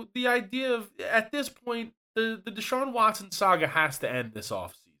also the idea of at this point the Deshaun Watson saga has to end this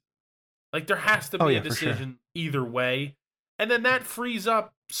offseason. Like there has to be a decision either way, and then that frees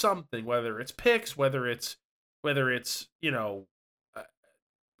up something, whether it's picks, whether it's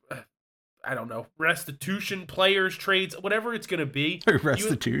I don't know, restitution, players, trades, whatever it's going to be.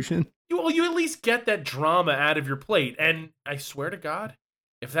 Restitution? You at least get that drama out of your plate. And I swear to God,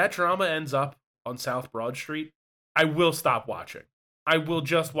 if that drama ends up on South Broad Street, I will stop watching. I will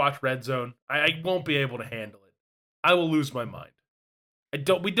just watch Red Zone. I won't be able to handle it. I will lose my mind.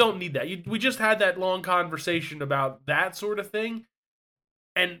 We don't need that. We just had that long conversation about that sort of thing.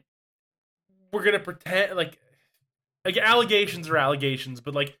 And we're going to pretend like allegations are allegations,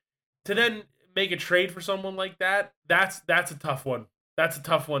 but like, to then make a trade for someone like that, that's a tough one. That's a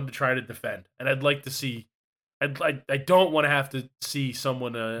tough one to try to defend. And I'd like to see, I don't want to have to see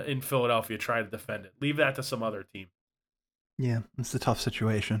someone in Philadelphia try to defend it. Leave that to some other team. Yeah, it's a tough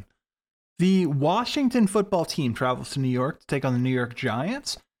situation. The Washington football team travels to New York to take on the New York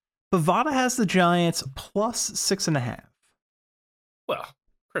Giants. Bovada has the Giants plus 6.5. Well,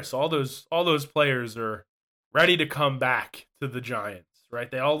 Chris, all those players are ready to come back to the Giants. Right,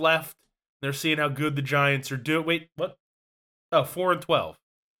 they all left. They're seeing how good the Giants are doing. Wait, what? Oh, 4-12.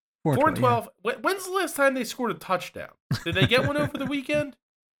 4-12. Yeah. When's the last time they scored a touchdown? Did they get one over the weekend?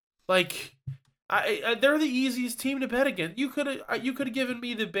 Like, they're the easiest team to bet against. You could have given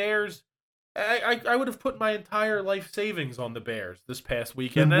me the Bears. I would have put my entire life savings on the Bears this past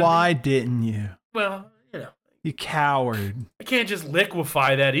weekend. And why didn't you? Well, you coward. I can't just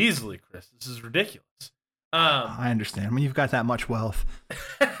liquefy that easily, Chris. This is ridiculous. I understand. When you've got that much wealth.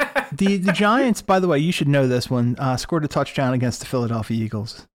 The Giants, by the way, you should know this one, scored a touchdown against the Philadelphia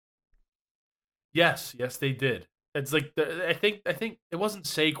Eagles. Yes, they did. It's like I think it wasn't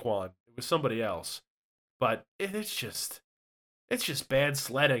Saquon, it was somebody else. But it's just bad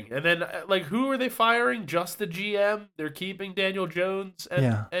sledding. And then like who are they firing? Just the GM? They're keeping Daniel Jones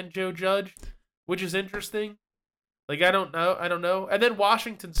and Joe Judge, which is interesting. Like I don't know. And then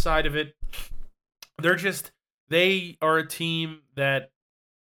Washington's side of it, they are a team that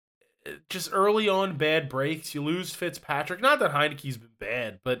just early on bad breaks. You lose Fitzpatrick. Not that Heineke's been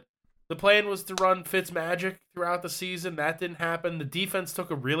bad, but the plan was to run Fitzmagic throughout the season. That didn't happen. The defense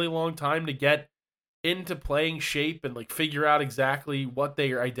took a really long time to get into playing shape and like figure out exactly what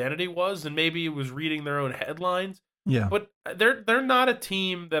their identity was, and maybe it was reading their own headlines. Yeah. But they're not a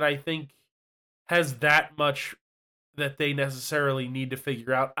team that I think has that much that they necessarily need to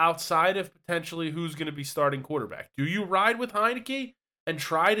figure out outside of potentially who's going to be starting quarterback. Do you ride with Heineke and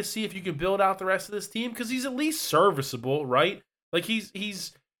try to see if you can build out the rest of this team? Because he's at least serviceable, right? Like he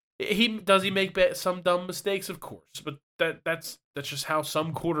make some dumb mistakes, of course, but that's just how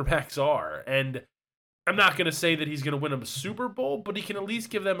some quarterbacks are. And I'm not going to say that he's going to win them a Super Bowl, but he can at least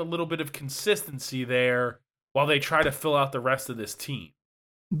give them a little bit of consistency there while they try to fill out the rest of this team.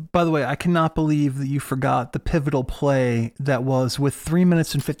 By the way, I cannot believe that you forgot the pivotal play that was with 3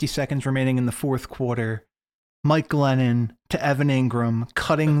 minutes and 50 seconds remaining in the fourth quarter. Mike Glennon to Evan Ingram,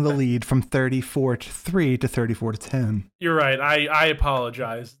 cutting the lead from 34-3 to 34-10. You're right. I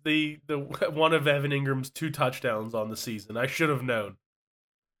apologize. The one of Evan Ingram's 2 touchdowns on the season. I should have known.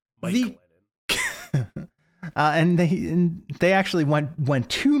 Mike Glennon. And they actually went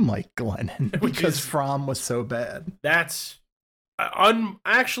to Mike Glennon because Fromm was so bad. That's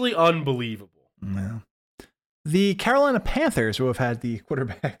actually unbelievable. Yeah. The Carolina Panthers, who have had the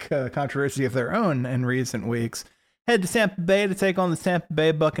quarterback controversy of their own in recent weeks, head to Tampa Bay to take on the Tampa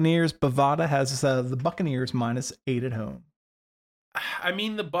Bay Buccaneers. Bovada has the Buccaneers -8 at home. I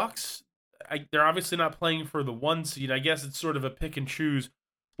mean, the Bucs, they're obviously not playing for the 1 seed. I guess it's sort of a pick and choose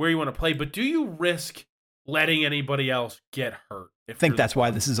where you want to play. But do you risk letting anybody else get hurt? I think that's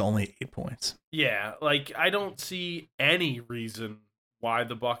why this is only 8 points. Yeah, like I don't see any reason why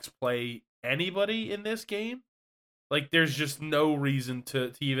the Bucs play anybody in this game. Like there's just no reason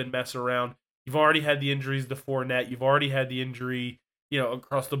to even mess around. You've already had the injuries to Fournette. You've already had the injury,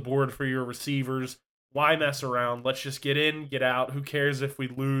 across the board for your receivers. Why mess around? Let's just get in, get out. Who cares if we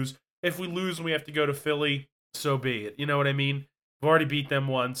lose? If we lose and we have to go to Philly, so be it. You know what I mean? We've already beat them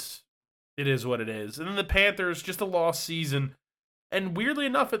once. It is what it is. And then the Panthers, just a lost season. And weirdly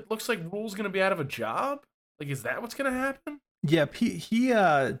enough, it looks like Rule's going to be out of a job. Like, is that what's going to happen? Yep, he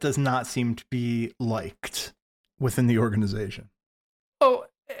does not seem to be liked within the organization. Oh,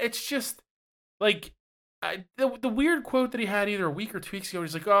 it's just like the weird quote that he had either a week or 2 weeks ago.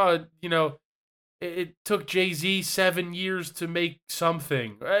 He's like, oh, it took Jay-Z 7 years to make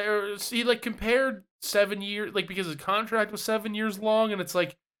something. Or he compared 7 years, because his contract was 7 years long, and it's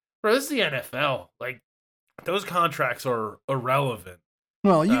like, bro, this is the NFL. Like, those contracts are irrelevant.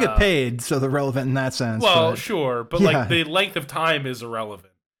 Well, you get paid, so they're relevant in that sense. Well, sure, but the length of time is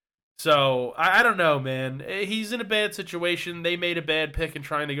irrelevant. So I don't know, man. He's in a bad situation. They made a bad pick in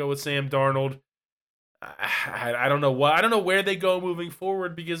trying to go with Sam Darnold. I don't know what. I don't know where they go moving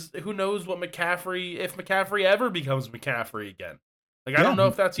forward, because who knows what if McCaffrey ever becomes McCaffrey again. I don't know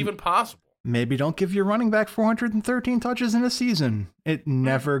if that's even possible. Maybe don't give your running back 413 touches in a season. It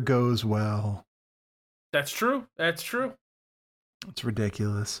never goes well. That's true. It's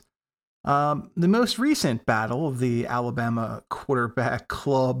ridiculous. The most recent battle of the Alabama quarterback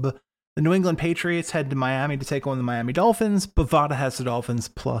club, the New England Patriots head to Miami to take on the Miami Dolphins. Bovada has the Dolphins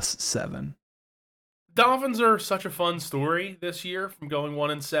 +7. Dolphins are such a fun story this year, from going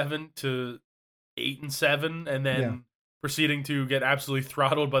 1-7 to 8-7, and then proceeding to get absolutely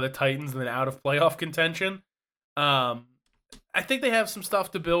throttled by the Titans and then out of playoff contention. I think they have some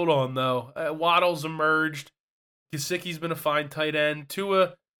stuff to build on, though. Waddle's emerged. Gesicki's been a fine tight end.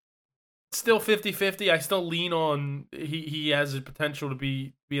 Tua, still 50-50. I still lean on he has the potential to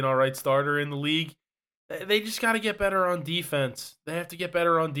be an all right starter in the league. They just got to get better on defense. They have to get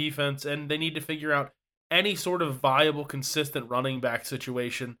better on defense, and they need to figure out any sort of viable, consistent running back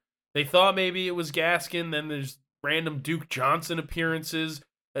situation. They thought maybe it was Gaskin, then there's random Duke Johnson appearances.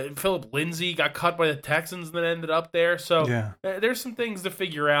 Philip Lindsay got cut by the Texans and then ended up there. So there's some things to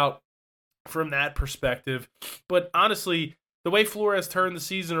figure out from that perspective. But honestly, the way Flores turned the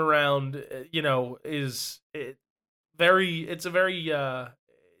season around, it's a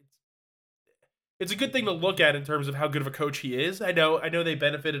good thing to look at in terms of how good of a coach he is. I know they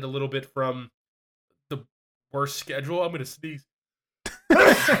benefited a little bit from the worst schedule. I'm going to sneeze.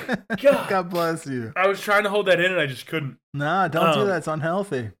 God bless you. I was trying to hold that in and I just couldn't. Nah, don't do that. It's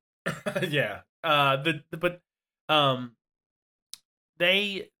unhealthy. Yeah.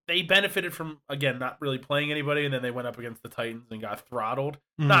 They benefited from, again, not really playing anybody, and then they went up against the Titans and got throttled.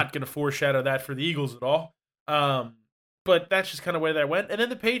 Not going to foreshadow that for the Eagles at all. But that's just kind of where that went. And then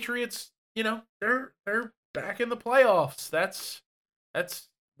the Patriots, they're back in the playoffs. That's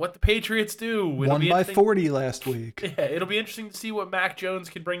what the Patriots do. Won by 40 last week. Yeah, it'll be interesting to see what Mac Jones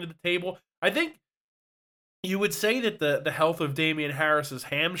can bring to the table. I think you would say that the health of Damian Harris's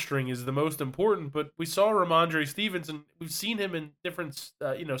hamstring is the most important, but we saw Ramondre Stevenson. We've seen him in different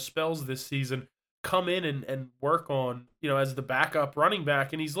spells this season come in and work on as the backup running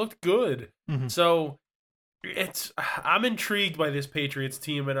back, and he's looked good. Mm-hmm. So I'm intrigued by this Patriots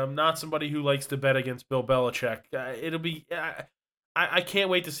team, and I'm not somebody who likes to bet against Bill Belichick. It'll be I can't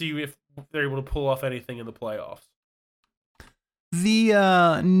wait to see if they're able to pull off anything in the playoffs.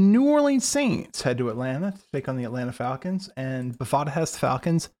 The New Orleans Saints head to Atlanta to take on the Atlanta Falcons, and Bovada has the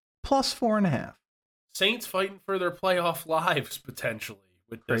Falcons +4.5. Saints fighting for their playoff lives potentially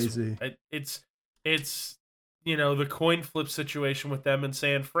with this. Crazy. It's the coin flip situation with them and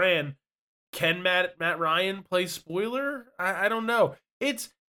San Fran. Can Matt Ryan play spoiler? I don't know. It's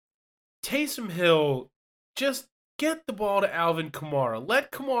Taysom Hill. Just get the ball to Alvin Kamara.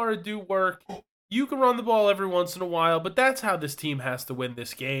 Let Kamara do work. You can run the ball every once in a while, but that's how this team has to win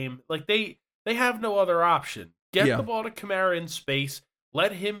this game. They have no other option. Get the ball to Kamara in space.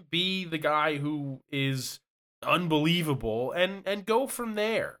 Let him be the guy who is unbelievable and go from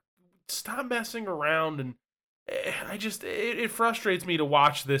there. Stop messing around. And it frustrates me to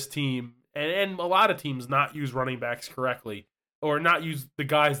watch this team and a lot of teams not use running backs correctly or not use the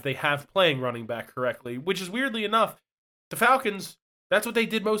guys they have playing running back correctly, which is weirdly enough, the Falcons, that's what they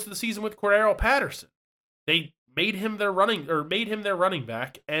did most of the season with Cordero Patterson. They made him their running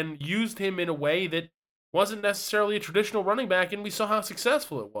back and used him in a way that wasn't necessarily a traditional running back, and we saw how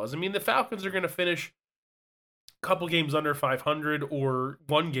successful it was. I mean, the Falcons are going to finish a couple games under 500 or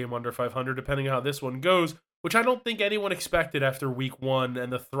one game under 500, depending on how this one goes, which I don't think anyone expected after week one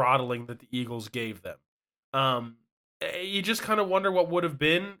and the throttling that the Eagles gave them. You just kind of wonder what would have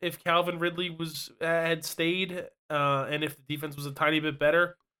been if Calvin Ridley had stayed and if the defense was a tiny bit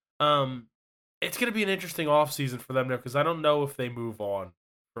better. it's going to be an interesting offseason for them now because I don't know if they move on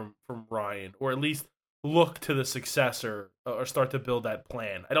from Ryan or at least look to the successor or start to build that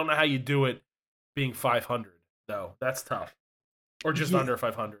plan. I don't know how you do it being 500, though. That's tough. Or just under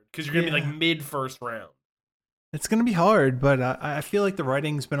 500 because you're going to be like mid-first round. It's going to be hard, but I feel like the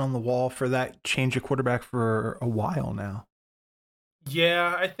writing's been on the wall for that change of quarterback for a while now.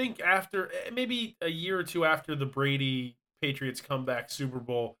 Yeah, I think after maybe a year or two after the Brady Patriots comeback Super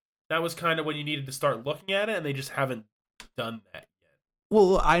Bowl, that was kind of when you needed to start looking at it, and they just haven't done that yet.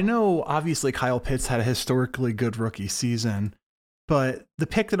 Well, I know obviously Kyle Pitts had a historically good rookie season, but the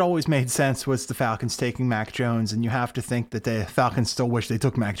pick that always made sense was the Falcons taking Mac Jones, and you have to think that the Falcons still wish they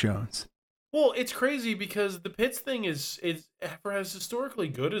took Mac Jones. Well, it's crazy because the Pitts thing is for as historically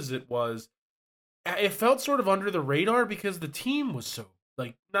good as it was, it felt sort of under the radar because the team was so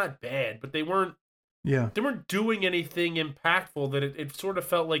like not bad, but they weren't doing anything impactful that it sort of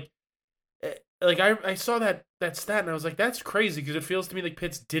felt like I saw that stat and I was like, that's crazy because it feels to me like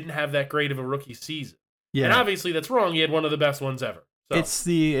Pitts didn't have that great of a rookie season. Yeah. And obviously that's wrong. He had one of the best ones ever. So. It's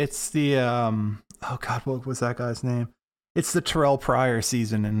the oh God, what was that guy's name? It's the Terrell Pryor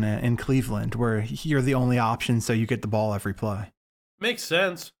season in Cleveland where you're the only option, so you get the ball every play. Makes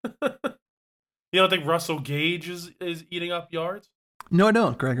sense. You don't think Russell Gage is eating up yards? No, I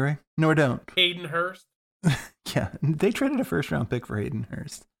don't, Gregory. No, I don't. Hayden Hurst? Yeah, they traded a first-round pick for Hayden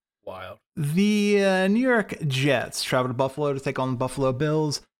Hurst. Wild. The New York Jets travel to Buffalo to take on the Buffalo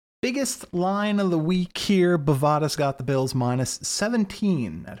Bills. Biggest line of the week here. Bovada's got the Bills minus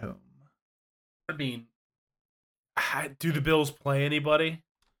 17 at home. I mean, do the Bills play anybody?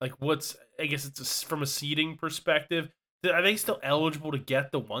 Like, I guess it's from a seeding perspective. Are they still eligible to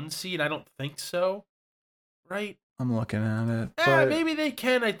get the 1 seed? I don't think so. Right? I'm looking at it. But maybe they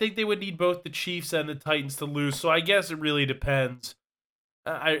can. I think they would need both the Chiefs and the Titans to lose. So I guess it really depends.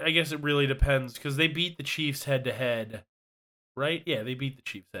 I guess it really depends because they beat the Chiefs head-to-head. Right? Yeah, they beat the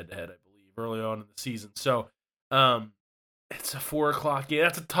Chiefs head-to-head, I believe, early on in the season. So it's a 4 o'clock game.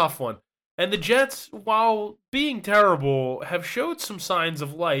 That's a tough one. And the Jets, while being terrible, have showed some signs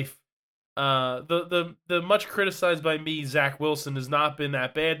of life. The much criticized by me, Zach Wilson, has not been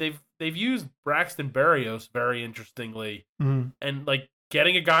that bad. They've used Braxton Berrios very interestingly, and like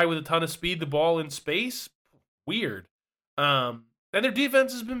getting a guy with a ton of speed, the ball in space, weird. And their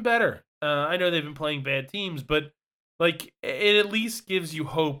defense has been better. I know they've been playing bad teams, but like it at least gives you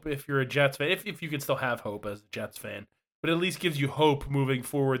hope if you're a Jets fan, if you can still have hope as a Jets fan. But at least gives you hope moving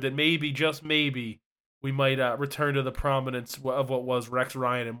forward that maybe, just maybe, we might return to the prominence of what was Rex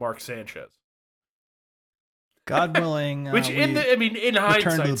Ryan and Mark Sanchez. God willing. Which in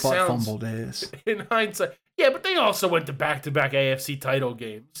hindsight to the butt fumble days. In hindsight, yeah, but they also went to back-to-back AFC title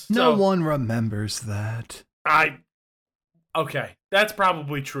games. No one remembers that. Okay, that's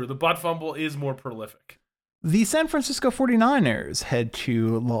probably true. The butt fumble is more prolific. The San Francisco 49ers head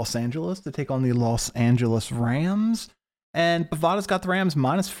to Los Angeles to take on the Los Angeles Rams. And Bovada's got the Rams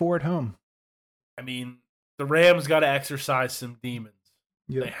 -4 at home. I mean, the Rams got to exercise some demons.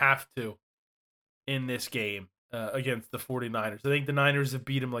 Yep. They have to in this game against the 49ers. I think the Niners have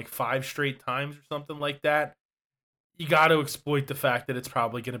beat them like 5 straight times or something like that. You got to exploit the fact that it's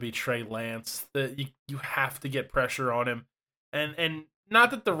probably going to be Trey Lance. That you have to get pressure on him. And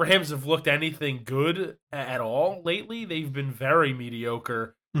not that the Rams have looked anything good at all lately. They've been very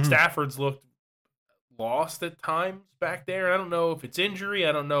mediocre. Mm-hmm. Stafford's looked lost at times back there. I don't know if it's injury.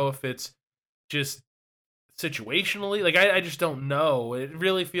 I don't know if it's just situationally. Like, I just don't know. It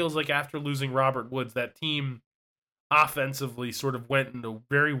really feels like after losing Robert Woods, that team offensively sort of went in a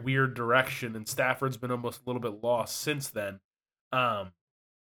very weird direction, and Stafford's been almost a little bit lost since then.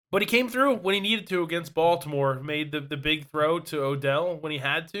 But he came through when he needed to against Baltimore, made the big throw to Odell when he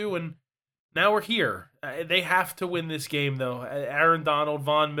had to, and now we're here. They have to win this game, though. Aaron Donald,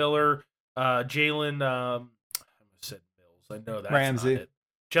 Von Miller, Jalen, I said Mills. I know that's Ramsey. Not it.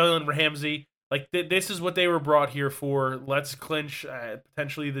 Jalen Ramsey. Like, this is what they were brought here for. Let's clinch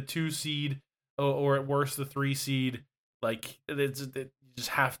potentially the 2 seed or at worst the 3 seed. Like, you just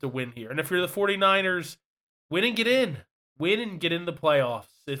have to win here. And if you're the 49ers, win and get in. Win and get in the playoffs.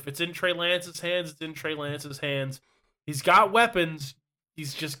 If it's in Trey Lance's hands, it's in Trey Lance's hands. He's got weapons.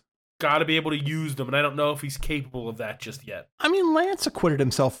 He's just got to be able to use them, and I don't know if he's capable of that just yet. I mean, Lance acquitted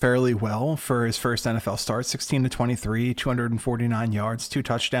himself fairly well for his first NFL start, 16-23, 249 yards, 2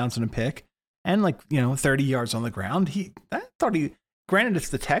 touchdowns and a pick, and 30 yards on the ground. Granted it's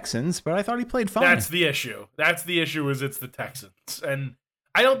the Texans, but I thought he played fine. That's the issue. Is it's the Texans, and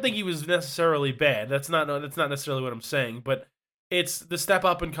I don't think he was necessarily bad. That's not necessarily what I'm saying, but it's the step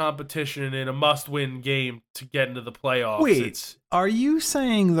up in competition in a must-win game to get into the playoffs. Wait, are you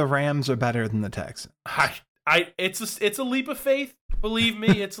saying the Rams are better than the Texans? It's a leap of faith. Believe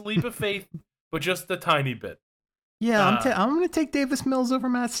me, it's a leap of faith, but just a tiny bit. Yeah, I'm going to take Davis Mills over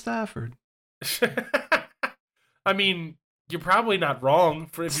Matt Stafford. I mean, you're probably not wrong.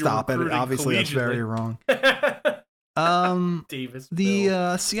 Stop it. Obviously, that's very wrong. Davis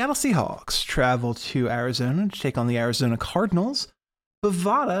the Seattle Seahawks travel to Arizona to take on the Arizona Cardinals.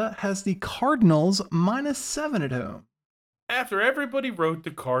 Bovada has the Cardinals -7 at home. After everybody wrote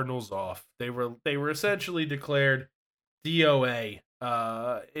the Cardinals off, they were essentially declared DOA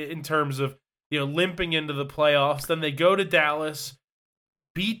in terms of limping into the playoffs. Then they go to Dallas,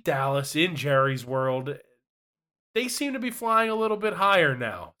 beat Dallas in Jerry's World. They seem to be flying a little bit higher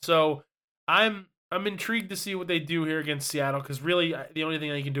now. So I'm intrigued to see what they do here against Seattle, because really the only thing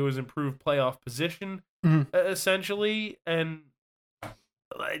they can do is improve playoff position, essentially. And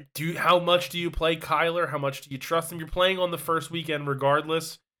how much do you play Kyler? How much do you trust him? You're playing on the first weekend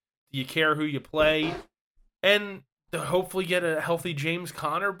regardless. Do you care who you play? And to hopefully get a healthy James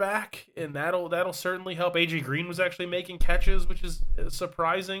Conner back, and that'll certainly help. AJ Green was actually making catches, which is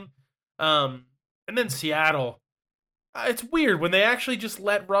surprising. And then Seattle, it's weird when they actually just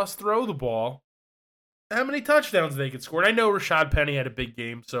let Russ throw the ball. How many touchdowns they could score? And I know Rashad Penny had a big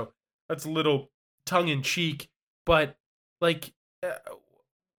game, so that's a little tongue in cheek. But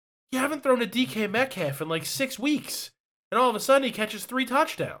you haven't thrown a DK Metcalf in 6 weeks, and all of a sudden he catches 3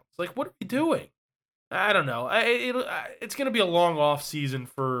 touchdowns. What are we doing? I don't know. It's going to be a long off season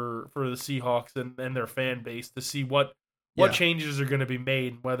for the Seahawks and their fan base to see what changes are going to be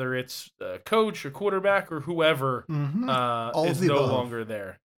made, whether it's a coach or quarterback or whoever is no longer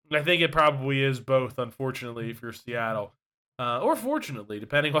there. And I think it probably is both, unfortunately, if you're Seattle, or fortunately,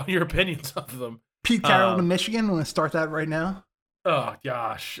 depending on your opinions of them. Pete Carroll to Michigan. Want to start that right now? Oh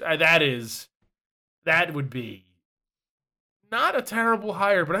gosh, that would be not a terrible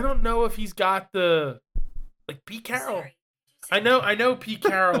hire, but I don't know if he's got the Pete Carroll. I know Pete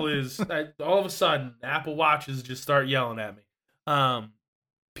Carroll is all of a sudden Apple Watches just start yelling at me.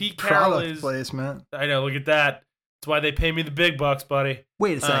 Pete Carroll Product placement. I know. Look at that. That's why they pay me the big bucks, buddy.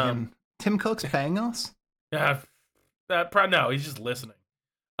 Wait a second. Tim Cook's paying us? Yeah. No, he's just listening.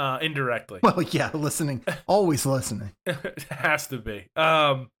 Indirectly. Well, yeah, listening. Always listening. It has to be.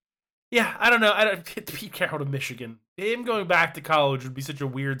 Yeah, I don't know. Pete Carroll to Michigan. Him going back to college would be such a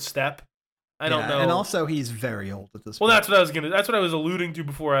weird step. I don't know. And also, he's very old at this point. Well, that's what I was alluding to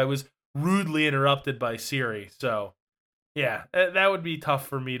before I was rudely interrupted by Siri. So, yeah, that would be tough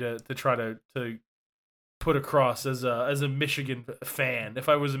for me to try to put across as a Michigan fan. If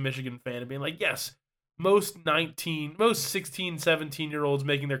I was a Michigan fan, and being yes, most 16, 17-year-olds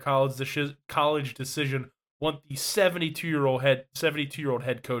making their college decision want the 72-year-old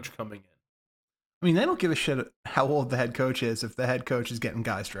head coach coming in. I mean, they don't give a shit how old the head coach is if the head coach is getting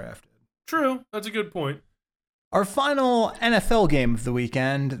guys drafted. True. That's a good point. Our final NFL game of the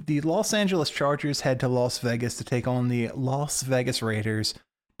weekend, the Los Angeles Chargers head to Las Vegas to take on the Las Vegas Raiders.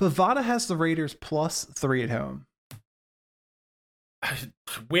 Bovada has the Raiders +3 at home.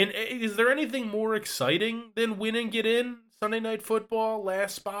 Is there anything more exciting than win and get in? Sunday Night Football,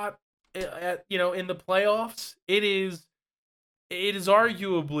 last spot in the playoffs. It is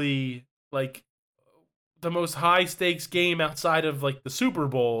arguably the most high stakes game outside of the Super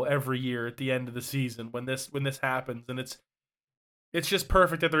Bowl every year at the end of the season when this happens, and it's just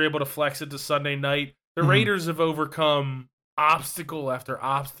perfect that they're able to flex it to Sunday night. The Raiders have overcome obstacle after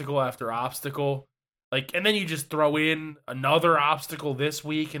obstacle after obstacle. And then you just throw in another obstacle this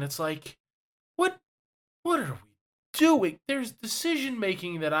week, and it's what are we doing? There's decision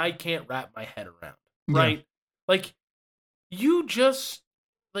making that I can't wrap my head around, right? Yeah. You just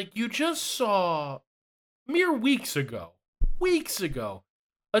saw mere weeks ago,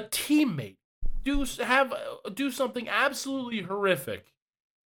 a teammate do something absolutely horrific,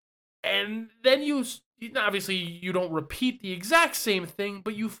 and then obviously you don't repeat the exact same thing,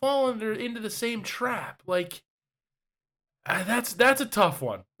 but you fall into the same trap. That's a tough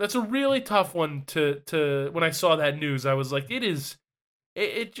one. That's a really tough one to when I saw that news, I was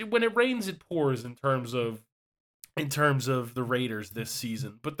it when it rains it pours in terms of the Raiders this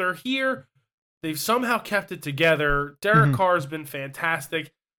season. But they're here. They've somehow kept it together. Derek Carr's been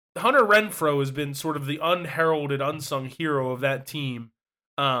fantastic. Hunter Renfrow has been sort of the unheralded, unsung hero of that team.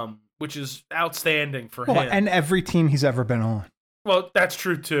 Which is outstanding for him. And every team he's ever been on. Well, that's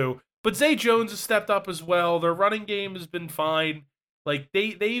true too. But Zay Jones has stepped up as well. Their running game has been fine.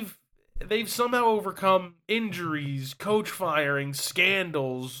 They've somehow overcome injuries, coach firings,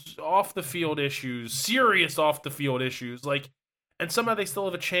 scandals, off the field issues, serious off the field issues. and somehow they still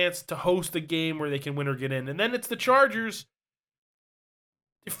have a chance to host a game where they can win or get in. And then it's the Chargers.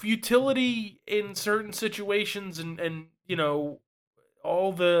 Futility in certain situations, and you know,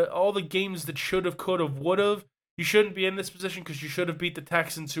 all the games that should have, could have, would have. You shouldn't be in this position because you should have beat the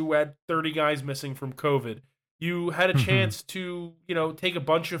Texans, who had 30 guys missing from COVID. You had a chance to, you know, take a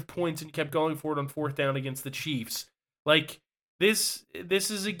bunch of points and you kept going for it on 4th down against the Chiefs. Like, this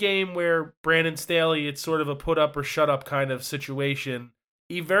is a game where Brandon Staley, it's sort of a put up or shut up kind of situation.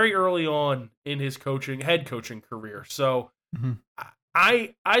 Very early on in his head coaching career. So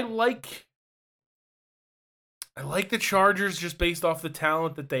I like the Chargers just based off the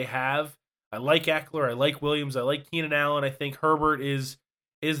talent that they have. I like Eckler. I like Williams. I like Keenan Allen. I think Herbert is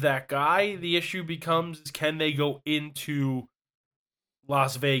that guy. The issue becomes, can they go into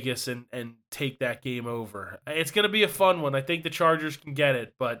Las Vegas and take that game over? It's going to be a fun one. I think the Chargers can get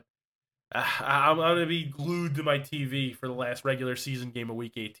it, but I'm going to be glued to my TV for the last regular season game of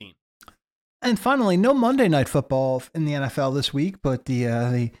Week 18. And finally, no Monday Night Football in the NFL this week, but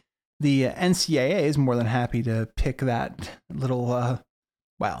the NCAA is more than happy to pick that little,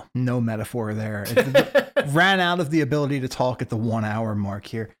 no metaphor there. It ran out of the ability to talk at the 1 hour mark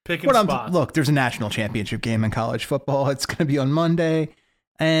here. Picking spots. Look, there's a national championship game in college football. It's going to be on Monday.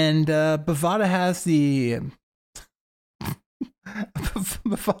 And Bovada has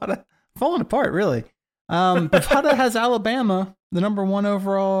Bovada falling apart, really. Bovada has Alabama, the number 1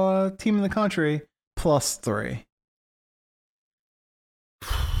 overall team in the country, +3.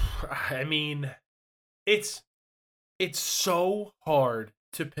 I mean, it's so hard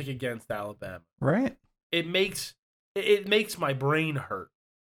to pick against Alabama. Right? It makes my brain hurt.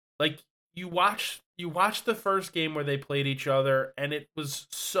 Like, you watch the first game where they played each other, and it was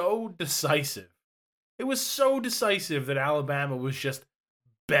so decisive. It was so decisive that Alabama was just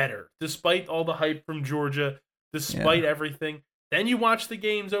better, despite all the hype from Georgia, despite everything. Then you watch the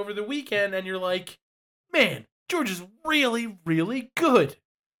games over the weekend, and you're like, man, Georgia's really, really good.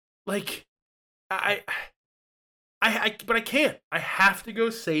 Like, but I can't. I have to go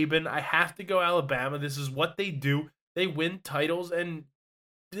Saban. I have to go Alabama. This is what they do. They win titles, and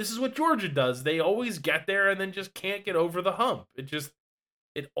this is what Georgia does. They always get there and then just can't get over the hump.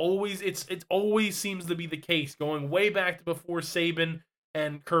 It always seems to be the case. Going way back to before Saban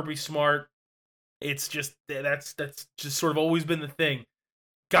and Kirby Smart, it's just that's just sort of always been the thing.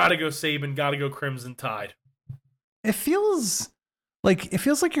 Gotta go Saban. Gotta go Crimson Tide. It feels like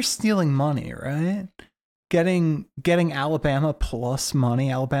you're stealing money, right? Getting Alabama plus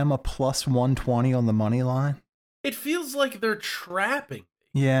money, Alabama plus 120 on the money line. It feels like they're trapping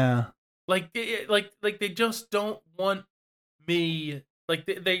me. Yeah. Like they just don't want me. Like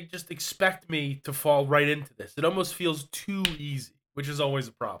they just expect me to fall right into this. It almost feels too easy, which is always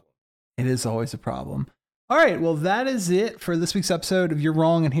a problem. It is always a problem. All right, well, that is it for this week's episode of You're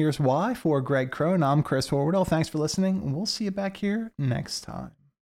Wrong and Here's Why. For Greg Crone, I'm Chris Forwardell. Thanks for listening, and we'll see you back here next time.